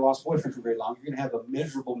girlfriend or a lost boyfriend for very long. You're going to have a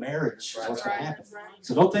miserable marriage. That's what's going to happen.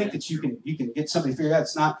 So don't think that you can get somebody figured out.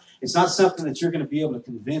 It's not something that you're going to be able to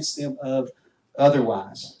convince them of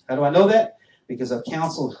otherwise. How do I know that? Because I've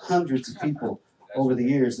counseled hundreds of people over the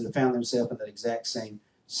years that have found themselves in that exact same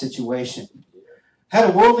situation. Had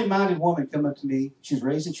a worldly-minded woman come up to me. She was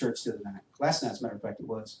raised in church the other night. Last night, as a matter of fact, it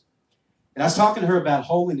was. And I was talking to her about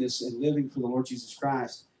holiness and living for the Lord Jesus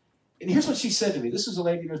Christ. And here's what she said to me. This is a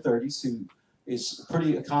lady in her 30s who is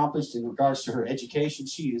pretty accomplished in regards to her education.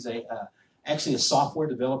 She is actually a software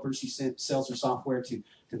developer. She sells her software to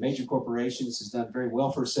major corporations, has done very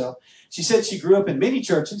well for herself. She said she grew up in many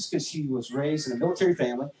churches because she was raised in a military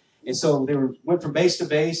family. And so they went from base to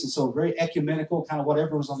base, and so very ecumenical, kind of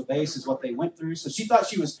whatever was on the base is what they went through. So she thought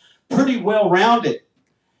she was pretty well-rounded.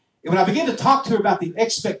 And when I began to talk to her about the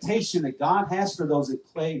expectation that God has for those that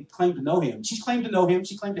claim to know him, she claimed to know him,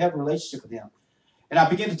 she claimed to have a relationship with him. And I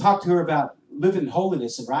began to talk to her about living in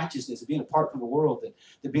holiness and righteousness and being apart from the world,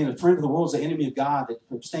 that being a friend of the world is the enemy of God, that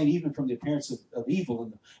abstain even from the appearance of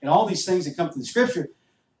evil, and all these things that come from the Scripture.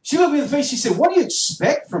 She looked me in the face, she said, what do you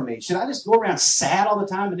expect from me? Should I just go around sad all the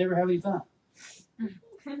time and never have any fun?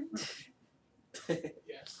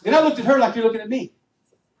 And I looked at her like you're looking at me.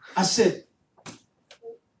 I said,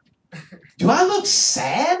 do I look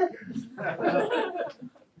sad?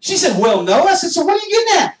 She said, well, no. I said, so what are you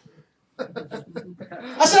getting at?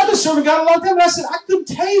 I said, I've been serving God a long time. And I said, I couldn't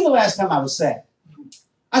tell you the last time I was sad.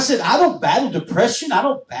 I said, I don't battle depression. I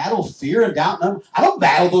don't battle fear and doubt. I don't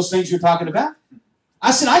battle those things you're talking about. I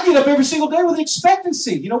said, I get up every single day with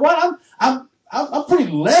expectancy. You know what? I'm pretty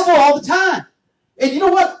level all the time. And you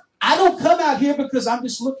know what? I don't come out here because I'm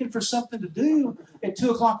just looking for something to do at 2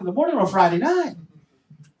 o'clock in the morning on Friday night.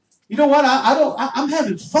 You know what? I'm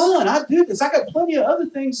having fun. I do this. I got plenty of other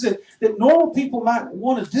things that normal people might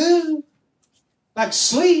want to do, like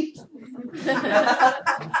sleep.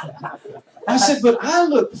 I said, but I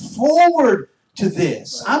look forward to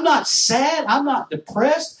this. I'm not sad. I'm not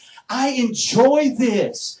depressed. I enjoy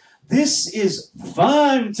this. This is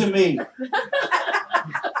fun to me.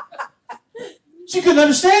 She couldn't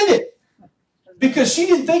understand it because she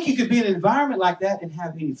didn't think you could be in an environment like that and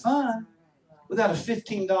have any fun without a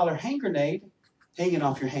 $15 hand grenade hanging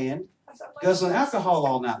off your hand, guzzling alcohol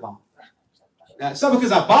all night long. Now, it's not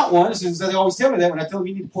because I bought one. It's because they always tell me that when I tell them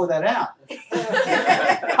you need to pour that out.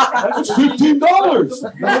 That's $15.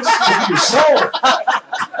 That's for your soul.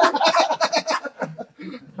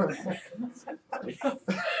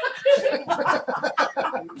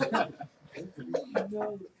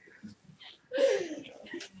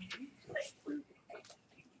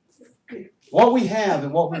 What we have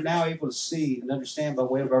and what we're now able to see and understand by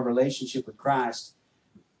way of our relationship with Christ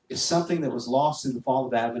is something that was lost in the fall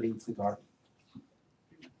of Adam and Eve in the garden.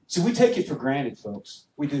 See, we take it for granted, folks.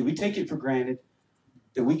 We do. We take it for granted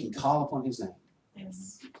that we can call upon His name.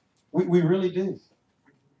 Yes. We really do.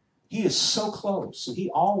 He is so close. And He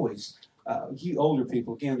always, you older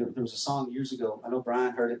people, again, there was a song years ago. I know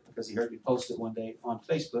Brian heard it because he heard me post it one day on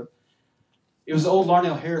Facebook. It was the old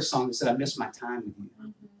Larnell Harris song that said, I miss my time with you.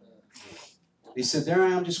 He said, there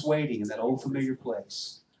I am just waiting in that old familiar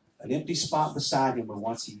place, an empty spot beside Him where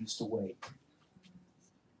once He used to wait.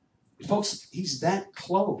 And folks, He's that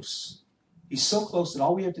close. He's so close that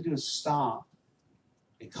all we have to do is stop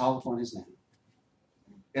and call upon His name.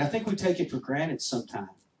 And I think we take it for granted sometimes.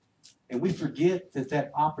 And we forget that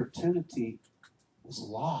that opportunity was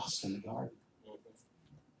lost in the garden.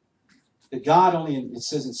 That God only, it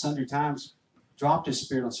says in sundry times, dropped His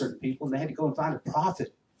Spirit on certain people, and they had to go and find a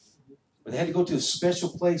prophet. Or they had to go to a special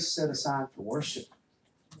place set aside for worship.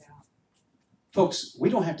 Yeah. Folks, we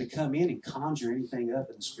don't have to come in and conjure anything up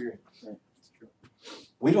in the Spirit. Right.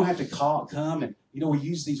 We don't have to come and, we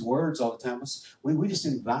use these words all the time. We just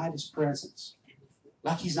invite His presence.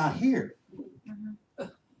 Like He's not here.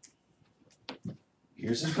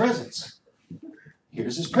 Here's His presence.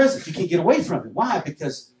 Here's His presence. You can't get away from it. Why?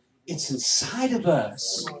 Because it's inside of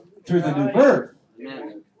us through the new birth.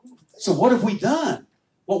 So what have we done?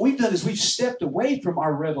 What we've done is we've stepped away from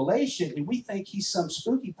our revelation, and we think He's some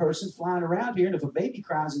spooky person flying around here, and if a baby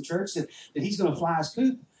cries in church that He's going to fly His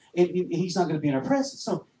coop, and He's not going to be in our presence.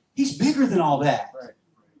 So He's bigger than all that.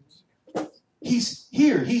 Right. He's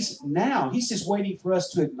here. He's now. He's just waiting for us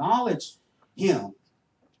to acknowledge Him.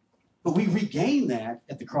 But we regain that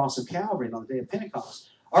at the cross of Calvary and on the day of Pentecost.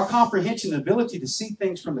 Our comprehension and ability to see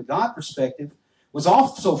things from the God perspective was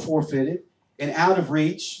also forfeited and out of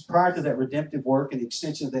reach prior to that redemptive work and the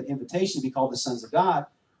extension of that invitation to be called the sons of God.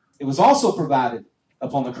 It was also provided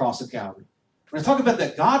upon the cross of Calvary. When I talk about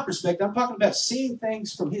that God perspective, I'm talking about seeing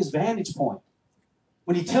things from His vantage point.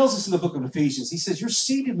 When He tells us in the book of Ephesians, He says, you're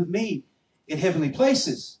seated with me in heavenly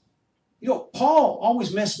places. Paul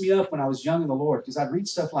always messed me up when I was young in the Lord because I'd read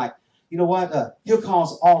stuff like, He'll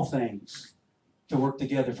cause all things to work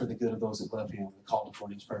together for the good of those that love Him and called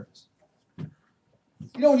according to His purpose.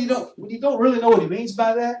 When you don't really know what He means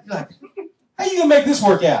by that, you're like, how are you going to make this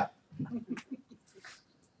work out?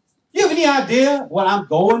 You have any idea what I'm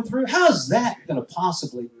going through? How is that going to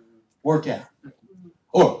possibly work out?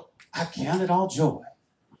 Or, I count it all joy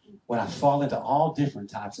when I fall into all different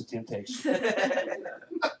types of temptation.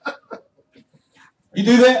 You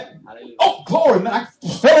do that? Hallelujah. Oh, glory, man. I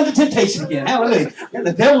fell into temptation again. Hallelujah. And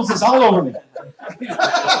the devil's just all over me.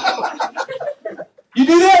 You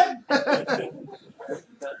do that?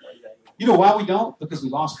 You know why we don't? Because we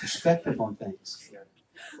lost perspective on things.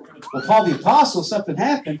 Well, Paul the Apostle, something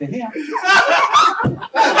happened to him. He's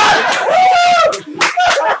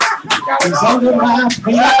under my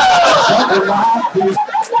feet. Under my feet.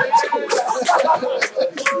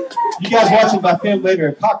 You guys watching my film later,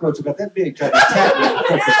 a cockroach about that big tried to attack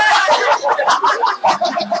me.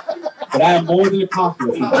 But I am more than a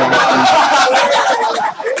cockroach.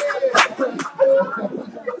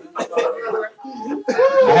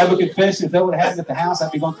 I have a confession. If that would have happened at the house,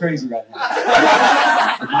 I'd be going crazy right now.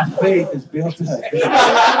 But my faith is built up.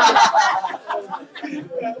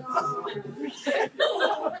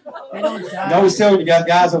 I always tell you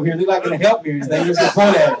guys over here, they're not going to help me or anything. They're just going to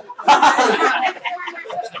point at it.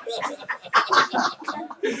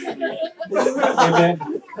 Amen.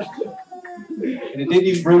 And it didn't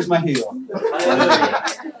even bruise my heel.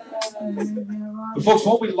 But folks,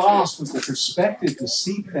 what we lost was the perspective to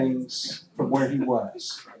see things from where He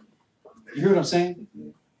was. You hear what I'm saying?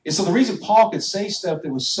 And so the reason Paul could say stuff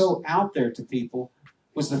that was so out there to people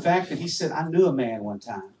was the fact that he said, I knew a man one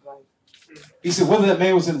time. He said, whether that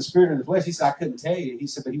man was in the spirit or in the flesh, he said, I couldn't tell you. He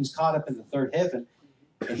said, but he was caught up in the third heaven.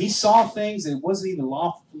 And he saw things that it wasn't even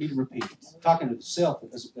lawful for me to repeat. Talking to himself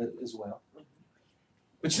as well.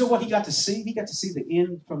 But you know what he got to see? He got to see the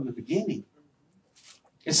end from the beginning.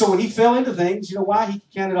 And so when he fell into things, you know why he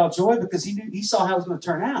counted all joy? Because he saw how it was going to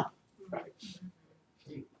turn out.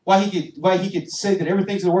 Why he could say that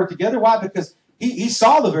everything's going to work together? Why? Because he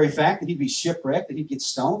saw the very fact that he'd be shipwrecked, that he'd get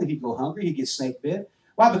stoned, that he'd go hungry, he'd get snake bit.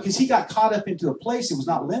 Why? Because he got caught up into a place that was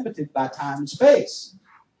not limited by time and space.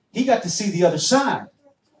 He got to see the other side.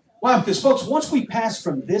 Why? Because, folks, once we pass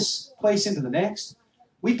from this place into the next,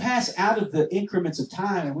 we pass out of the increments of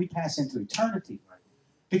time and we pass into eternity.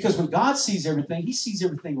 Because when God sees everything, he sees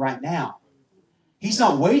everything right now. He's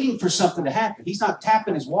not waiting for something to happen. He's not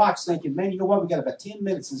tapping his watch thinking, man, you know what? We got about 10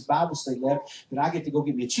 minutes in this Bible study left that I get to go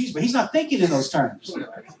get me a cheeseburger. He's not thinking in those terms.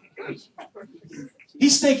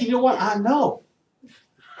 He's thinking, you know what? I know.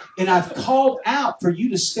 And I've called out for you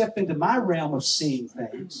to step into my realm of seeing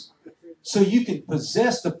things so you can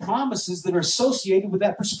possess the promises that are associated with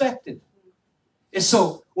that perspective. And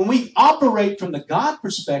so when we operate from the God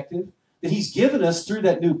perspective that he's given us through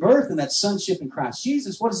that new birth and that sonship in Christ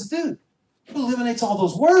Jesus, what does it do? It eliminates all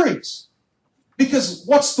those worries. Because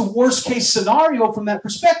what's the worst case scenario from that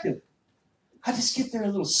perspective? I just get there a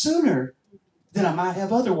little sooner than I might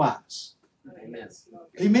have otherwise. Amen.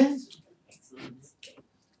 Amen?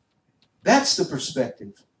 That's the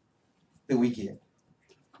perspective that we get.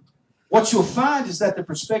 What you'll find is that the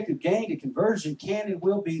perspective gained at conversion can and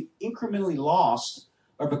will be incrementally lost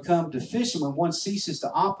or become deficient when one ceases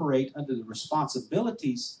to operate under the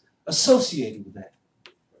responsibilities associated with that.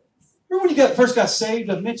 Remember when you first got saved?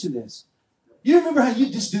 I've mentioned this. You remember how you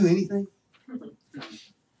just do anything?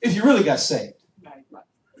 If you really got saved.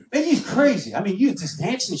 Man, you're crazy. I mean, you just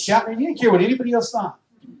dancing and shouting, and you didn't care what anybody else thought.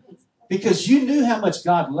 Because you knew how much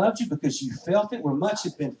God loved you, because you felt it, where much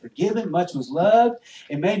had been forgiven, much was loved.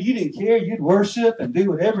 And man, you didn't care. You'd worship and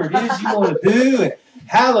do whatever it is you want to do. And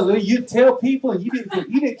hallelujah, you'd tell people, and you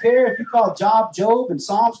didn't care if you called Job and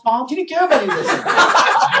Psalms Palms. You didn't care about any of this.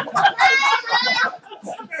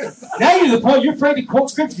 Now you're to the point you're afraid to quote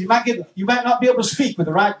scripture. You might not be able to speak with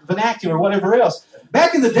the right vernacular or whatever else.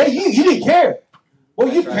 Back in the day, you didn't care.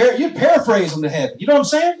 Well, you'd paraphrase them to heaven. You know what I'm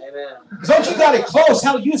saying? Amen. Because once you got it close,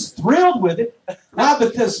 hell, you was thrilled with it. Why?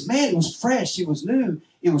 Because, man, it was fresh, it was new,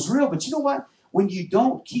 it was real. But you know what? When you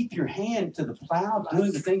don't keep your hand to the plow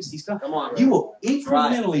doing the things he's done, you will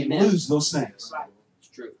incrementally lose those things. It's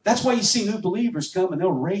true. That's why you see new believers come and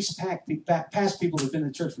they'll race past people who've been in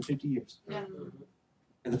the church for 50 years. Yeah.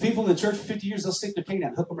 And the people in the church for 50 years, they'll stick their cane out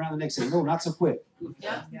and hook them around the neck and say, no, not so quick.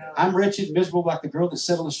 Yeah. I'm wretched and miserable like the girl that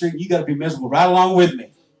sat on the street. You got to be miserable right along with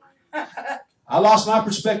me. I lost my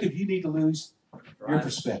perspective. You need to lose your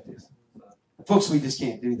perspective. Folks, we just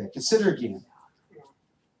can't do that. Consider again.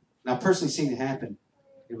 And I've personally seen it happen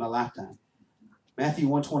in my lifetime. Matthew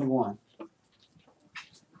 1:21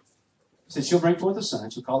 says, she'll bring forth a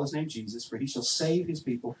son. She'll call his name Jesus, for he shall save his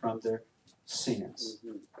people from their sins.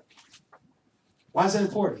 Why is that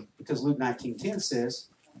important? Because Luke 19:10 says,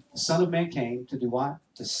 the Son of Man came to do what?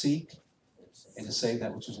 To seek and to save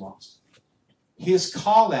that which was lost. His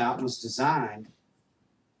call out was designed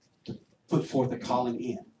to put forth a calling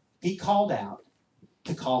in. He called out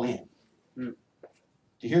to call in. Do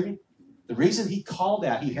you hear me? The reason he called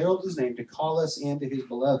out, he heralded his name to call us into his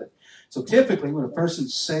beloved. So typically when a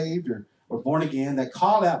person's saved or born again, that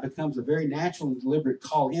call out becomes a very natural and deliberate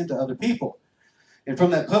call into other people. And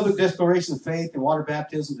from that public declaration of faith and water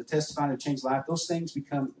baptism to testifying to change life, those things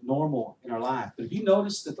become normal in our life. But have you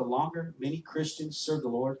noticed that the longer many Christians serve the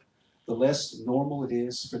Lord, the less normal it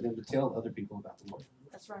is for them to tell other people about the Lord?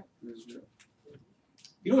 That's right. That's true.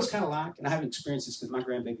 You know what it's kind of like? And I haven't experienced this because my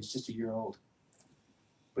grandbaby's just a year old.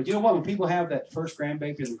 But you know what? When people have that first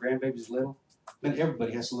grandbaby and the grandbaby's little, then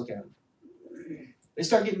everybody has to look at them. They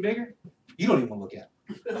start getting bigger, you don't even want to look at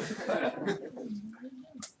them.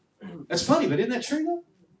 That's funny, but isn't that true though?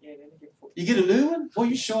 You get a new one, boy,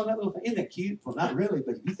 you're showing that little thing. Isn't that cute? Well, not really,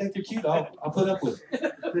 but if you think they're cute, I'll put up with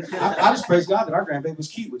it. I just praise God that our grandbaby was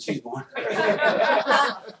cute when she was born.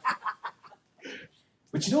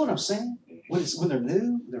 But you know what I'm saying? When they're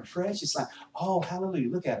new, when they're fresh, it's like, oh, hallelujah,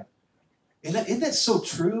 look at them. Isn't that so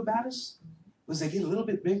true about us? As they get a little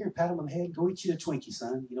bit bigger, pat them on the head, go eat you a Twinkie,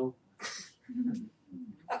 son, you know.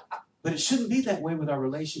 But it shouldn't be that way with our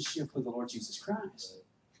relationship with the Lord Jesus Christ.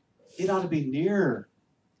 It ought to be nearer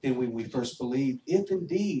than when we first believed, if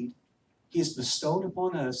indeed he has bestowed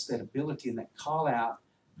upon us that ability and that call out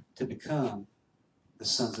to become the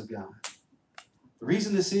sons of God. The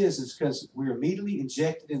reason this is because we're immediately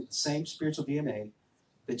injected into the same spiritual DNA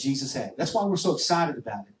that Jesus had. That's why we're so excited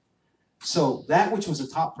about it. So that which was a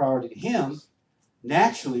top priority to him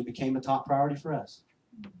naturally became a top priority for us.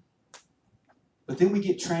 But then we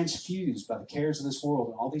get transfused by the cares of this world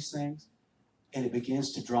and all these things, and it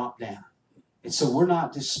begins to drop down. And so we're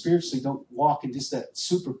not just spiritually, don't walk in just that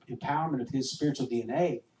super empowerment of his spiritual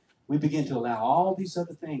DNA. We begin to allow all these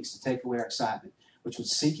other things to take away our excitement, which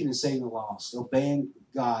was seeking and saving the lost, obeying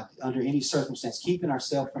God under any circumstance, keeping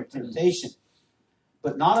ourselves from temptation.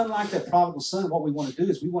 But not unlike that prodigal son, what we want to do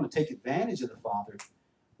is we want to take advantage of the Father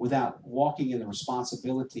without walking in the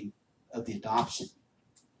responsibility of the adoption.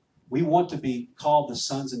 We want to be called the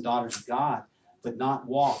sons and daughters of God, but not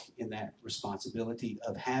walk in that responsibility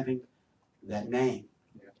of having that name.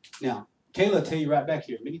 Now, Kayla will tell you right back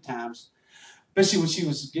here many times, especially when she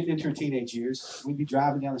was getting into her teenage years, we'd be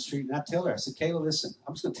driving down the street, and I'd tell her, I said, Kayla, listen,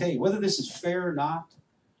 I'm just going to tell you, whether this is fair or not,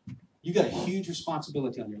 you got a huge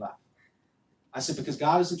responsibility on your life. I said, because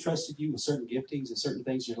God has entrusted you with certain giftings and certain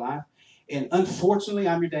things in your life, and unfortunately,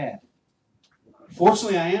 I'm your dad.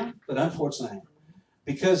 Fortunately, I am, but unfortunately, I am.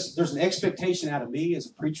 Because there's an expectation out of me as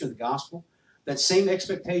a preacher of the gospel, that same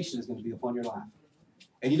expectation is going to be upon your life.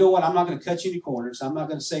 And you know what? I'm not going to cut you any corners. I'm not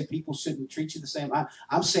going to say people shouldn't treat you the same.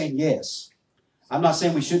 I'm saying yes. I'm not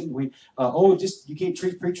saying we shouldn't. You can't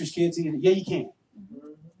treat preachers' kids either. Yeah, you can.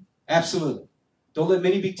 Absolutely. Don't let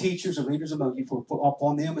many be teachers or leaders among you, for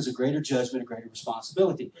upon them is a greater judgment, a greater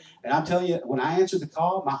responsibility. And I'm telling you, when I answered the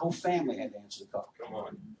call, my whole family had to answer the call. Come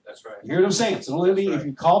on. That's right. You hear what I'm saying? So don't let me, if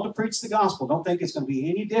you're called to preach the gospel, don't think it's going to be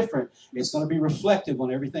any different. It's going to be reflective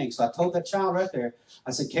on everything. So I told that child right there,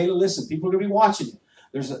 I said, Kayla, listen, people are going to be watching you.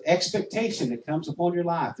 There's an expectation that comes upon your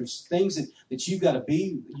life. There's things that you've got to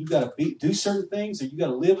be. You've got to do certain things, or you've got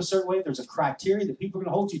to live a certain way. There's a criteria that people are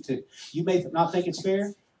going to hold you to. You may not think it's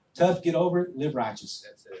fair. Tough, get over it, live righteous.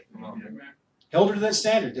 That's it. Come on. Held her to that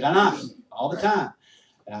standard, did I not? All the time.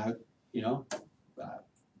 And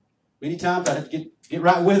many times I have to get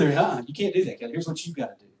right with her. You can't do that, Kelly. Here's what you've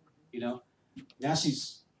got to do. Now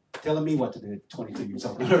she's telling me what to do at 22 years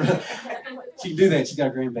old. She can do that. She got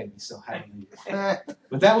a grandbaby, so hallelujah.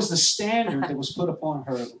 But that was the standard that was put upon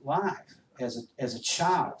her life as a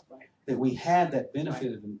child, that we had that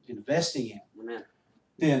benefit of investing in. Amen.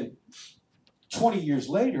 Then 20 years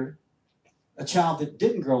later, a child that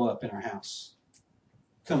didn't grow up in our house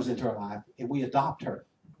comes into our life, and we adopt her.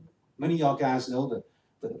 Many of y'all guys know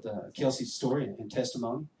the Kelsey story and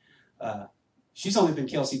testimony. She's only been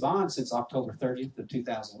Kelsey Bond since October 30th of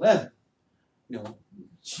 2011.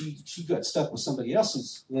 She got stuck with somebody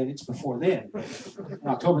else's lineage before then.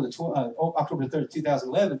 On October the 3rd,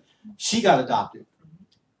 2011, she got adopted.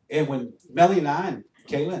 And when Melly and I and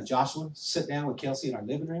Kayla and Joshua sit down with Kelsey in our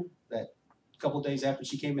living room that couple of days after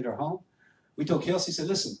she came into our home, we told Kelsey, said,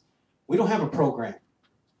 listen, we don't have a program.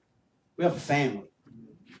 We have a family.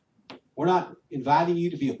 We're not inviting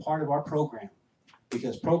you to be a part of our program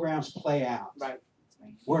because programs play out. Right.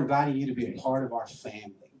 We're inviting you to be a part of our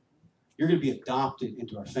family. You're going to be adopted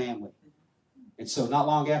into our family. And so not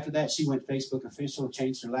long after that, she went Facebook official,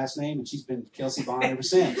 changed her last name, and she's been Kelsey Bond ever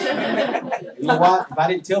since. You know what? If I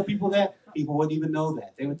didn't tell people that, people wouldn't even know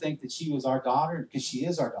that. They would think that she was our daughter because she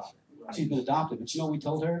is our daughter. She's been adopted. But you know what we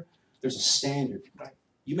told her? There's a standard.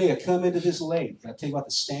 You may have come into this late, but I tell you what,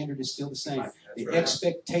 the standard is still the same. The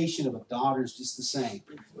expectation of a daughter is just the same.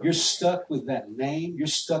 You're stuck with that name. You're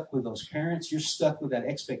stuck with those parents. You're stuck with that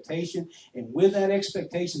expectation. And with that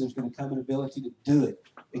expectation, there's going to come an ability to do it,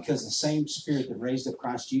 because the same Spirit that raised up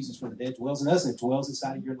Christ Jesus from the dead dwells in us, and it dwells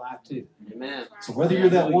inside of your life too. Amen. So whether you're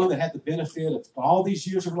that one that had the benefit of all these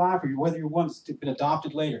years of life, or whether you're one that's been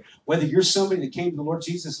adopted later, whether you're somebody that came to the Lord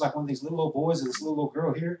Jesus like one of these little old boys and this little old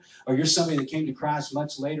girl here, or you're somebody that came to Christ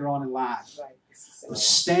much later on in life, the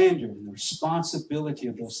standard and the responsibility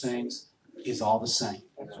of those things is all the same.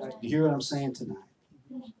 You hear what I'm saying tonight?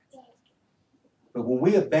 But when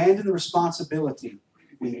we abandon the responsibility,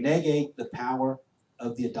 we negate the power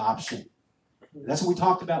of the adoption. That's what we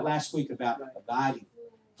talked about last week about abiding.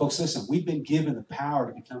 Folks, listen, we've been given the power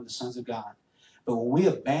to become the sons of God. But when we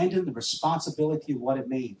abandon the responsibility of what it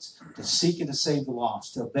means to seek and to save the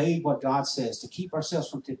lost, to obey what God says, to keep ourselves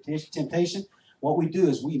from temptation, what we do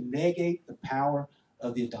is we negate the power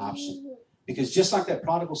of the adoption. Because just like that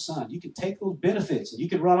prodigal son, you can take those benefits and you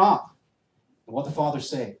can run off. And what the father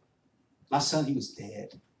said, my son, he was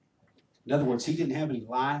dead. In other words, he didn't have any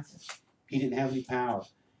life. He didn't have any power.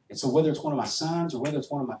 And so whether it's one of my sons or whether it's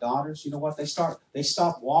one of my daughters, you know what? They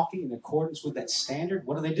stop walking in accordance with that standard.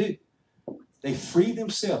 What do? They free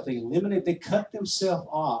themselves. They cut themselves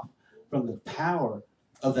off from the power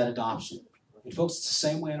of that adoption. And folks, it's the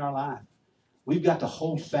same way in our life. We've got to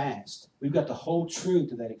hold fast. We've got to hold true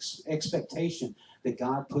to that expectation that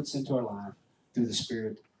God puts into our life through the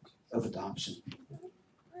Spirit of adoption.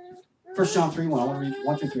 1 John 3:1. I want to read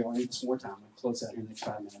 1 through 3. I want to read this one more time. I'll close out here in the next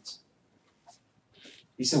 5 minutes.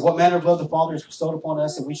 He said, what manner of love the Father has bestowed upon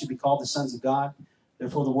us that we should be called the sons of God?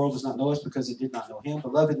 Therefore the world does not know us because it did not know him.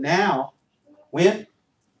 Beloved, now, when?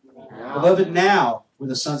 Beloved, now we're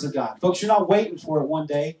the sons of God. Folks, you're not waiting for it one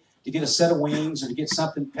day to get a set of wings or to get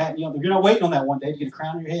something patting you on. You're not waiting on that one day to get a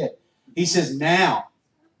crown on your head. He says, now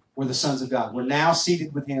we're the sons of God. We're now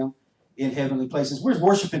seated with him in heavenly places. We're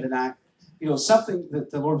worshiping tonight. You know, something that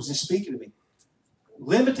the Lord was just speaking to me.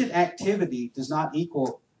 Limited activity does not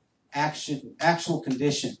equal actual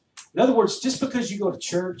condition. In other words, just because you go to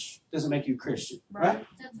church doesn't make you a Christian, right?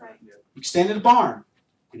 That's right. You can stand in a barn.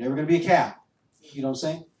 You're never going to be a cow. You know what I'm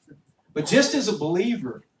saying? But just as a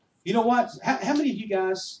believer, you know what? How many of you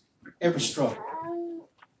guys ever struggle?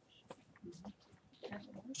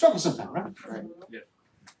 Struggle sometime, right? Yeah.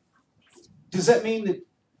 Does that mean that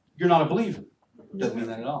you're not a believer? Doesn't mean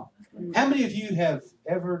that at all. How many of you have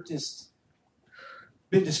ever just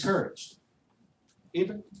been discouraged?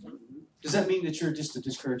 Even? Does that mean that you're just a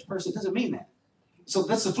discouraged person? It doesn't mean that. So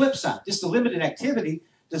that's the flip side. Just the limited activity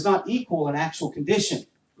does not equal an actual condition.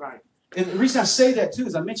 Right. And the reason I say that too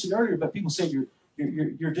is I mentioned earlier, but people say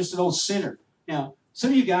you're just an old sinner. Now,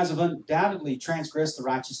 some of you guys have undoubtedly transgressed the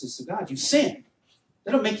righteousness of God. You've sinned.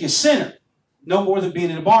 That don't make you a sinner. No more than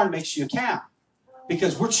being in a barn makes you a cow.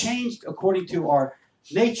 Because we're changed according to our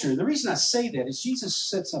nature. And the reason I say that is Jesus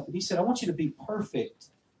said something. He said, I want you to be perfect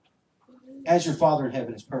as your Father in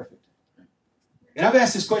heaven is perfect. And I've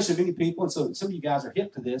asked this question to many people, and so some of you guys are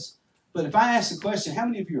hip to this. But if I ask the question, how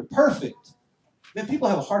many of you are perfect? Then people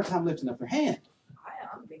have a hard time lifting up their hand. I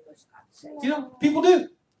am because God said You know, people do.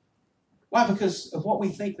 Why? Because of what we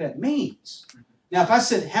think that means. Now, if I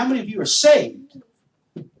said, how many of you are saved?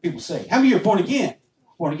 People say, how many of you are born again?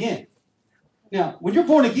 Born again. Now, when you're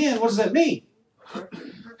born again, what does that mean?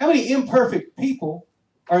 How many imperfect people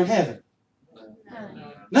are in heaven?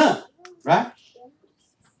 None, right?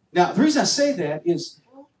 Now, the reason I say that is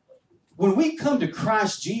when we come to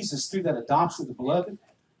Christ Jesus through that adoption of the beloved,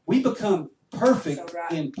 we become perfect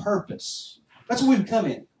in purpose. That's what we become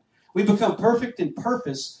in. We become perfect in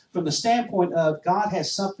purpose from the standpoint of God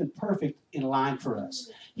has something perfect in line for us.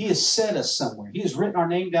 He has set us somewhere. He has written our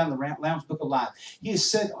name down in the Lamb's Book of Life. He has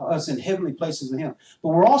set us in heavenly places with Him. But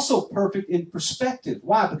we're also perfect in perspective.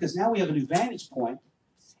 Why? Because now we have a new vantage point,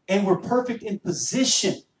 and we're perfect in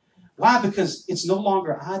position. Why? Because it's no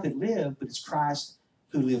longer I that live, but it's Christ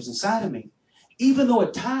who lives inside of me. Even though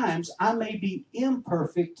at times I may be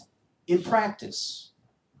imperfect in practice.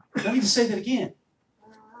 Let me just say that again.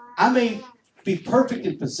 I may be perfect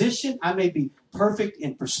in position, I may be perfect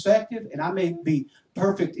in perspective, and I may be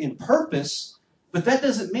perfect in purpose, but that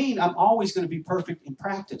doesn't mean I'm always going to be perfect in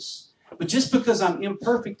practice. But just because I'm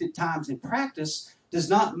imperfect at times in practice does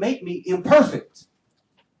not make me imperfect.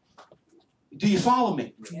 Do you follow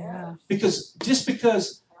me? Yeah. Because just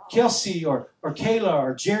because Kelsey or Kayla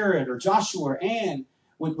or Jared or Joshua or Ann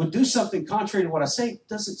would do something contrary to what I say,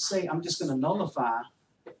 doesn't say I'm just going to nullify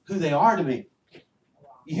who they are to me.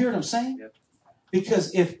 You hear what I'm saying? Yep.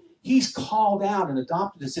 Because if He's called out and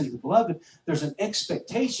adopted us into the beloved, there's an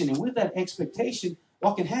expectation. And with that expectation,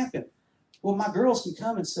 what can happen? Well, my girls can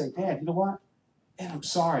come and say, Dad, you know what? Dad, I'm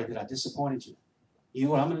sorry that I disappointed you. You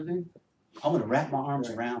know what I'm going to do? I'm going to wrap my arms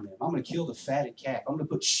around them. I'm going to kill the fatted calf. I'm going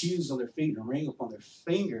to put shoes on their feet and a ring upon their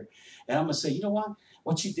finger. And I'm going to say, you know what?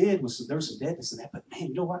 What you did was there was some deadness in that. But man,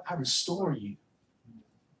 you know what? I restore you.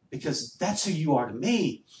 Because that's who you are to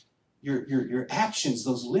me. Your actions,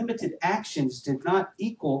 those limited actions, did not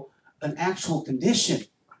equal an actual condition.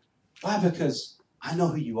 Why? Because I know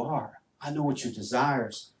who you are. I know what your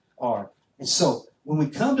desires are. And so when we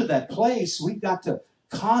come to that place, we've got to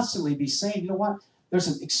constantly be saying, you know what? There's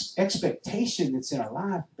an expectation that's in our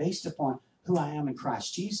life based upon who I am in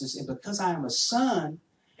Christ Jesus. And because I am a son,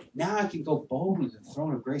 now I can go boldly to the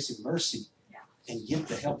throne of grace and mercy and get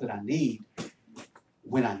the help that I need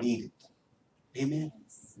when I need it. Amen.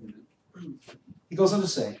 He goes on to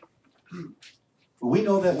say, but we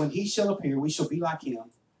know that when He shall appear, we shall be like Him,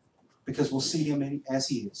 because we'll see Him as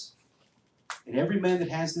He is. And every man that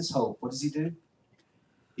has this hope, what does he do?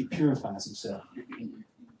 He purifies himself,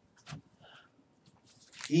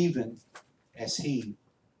 even as He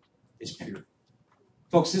is pure.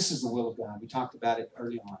 Folks, this is the will of God. We talked about it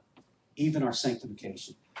early on. Even our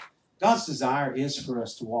sanctification. God's desire is for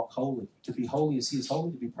us to walk holy, to be holy as He is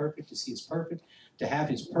holy, to be perfect as He is perfect, to have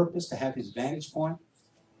His purpose, to have His vantage point,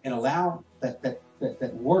 and allow that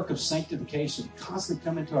work of sanctification to constantly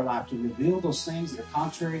come into our life, to reveal those things that are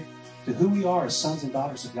contrary to who we are as sons and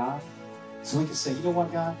daughters of God. So we can say, you know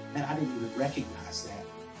what, God? Man, I didn't even recognize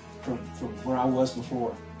that from where I was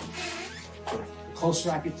before. But the closer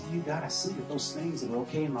I get to You, God, I see that those things that were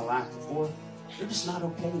okay in my life before, they're just not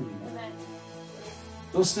okay anymore.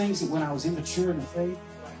 Those things that when I was immature in the faith,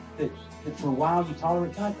 that for a while you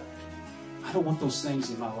tolerate, God, I don't want those things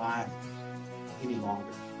in my life any longer.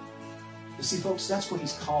 You see, folks, that's what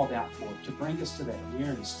He's called out for, to bring us to that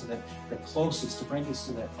nearness, to that closeness, to bring us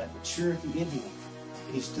to that maturity in Him.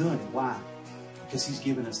 And He's doing it. Why? Because He's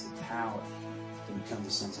given us the power to become the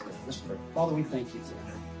sons of God. Let's pray. Father, we thank You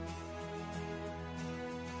today.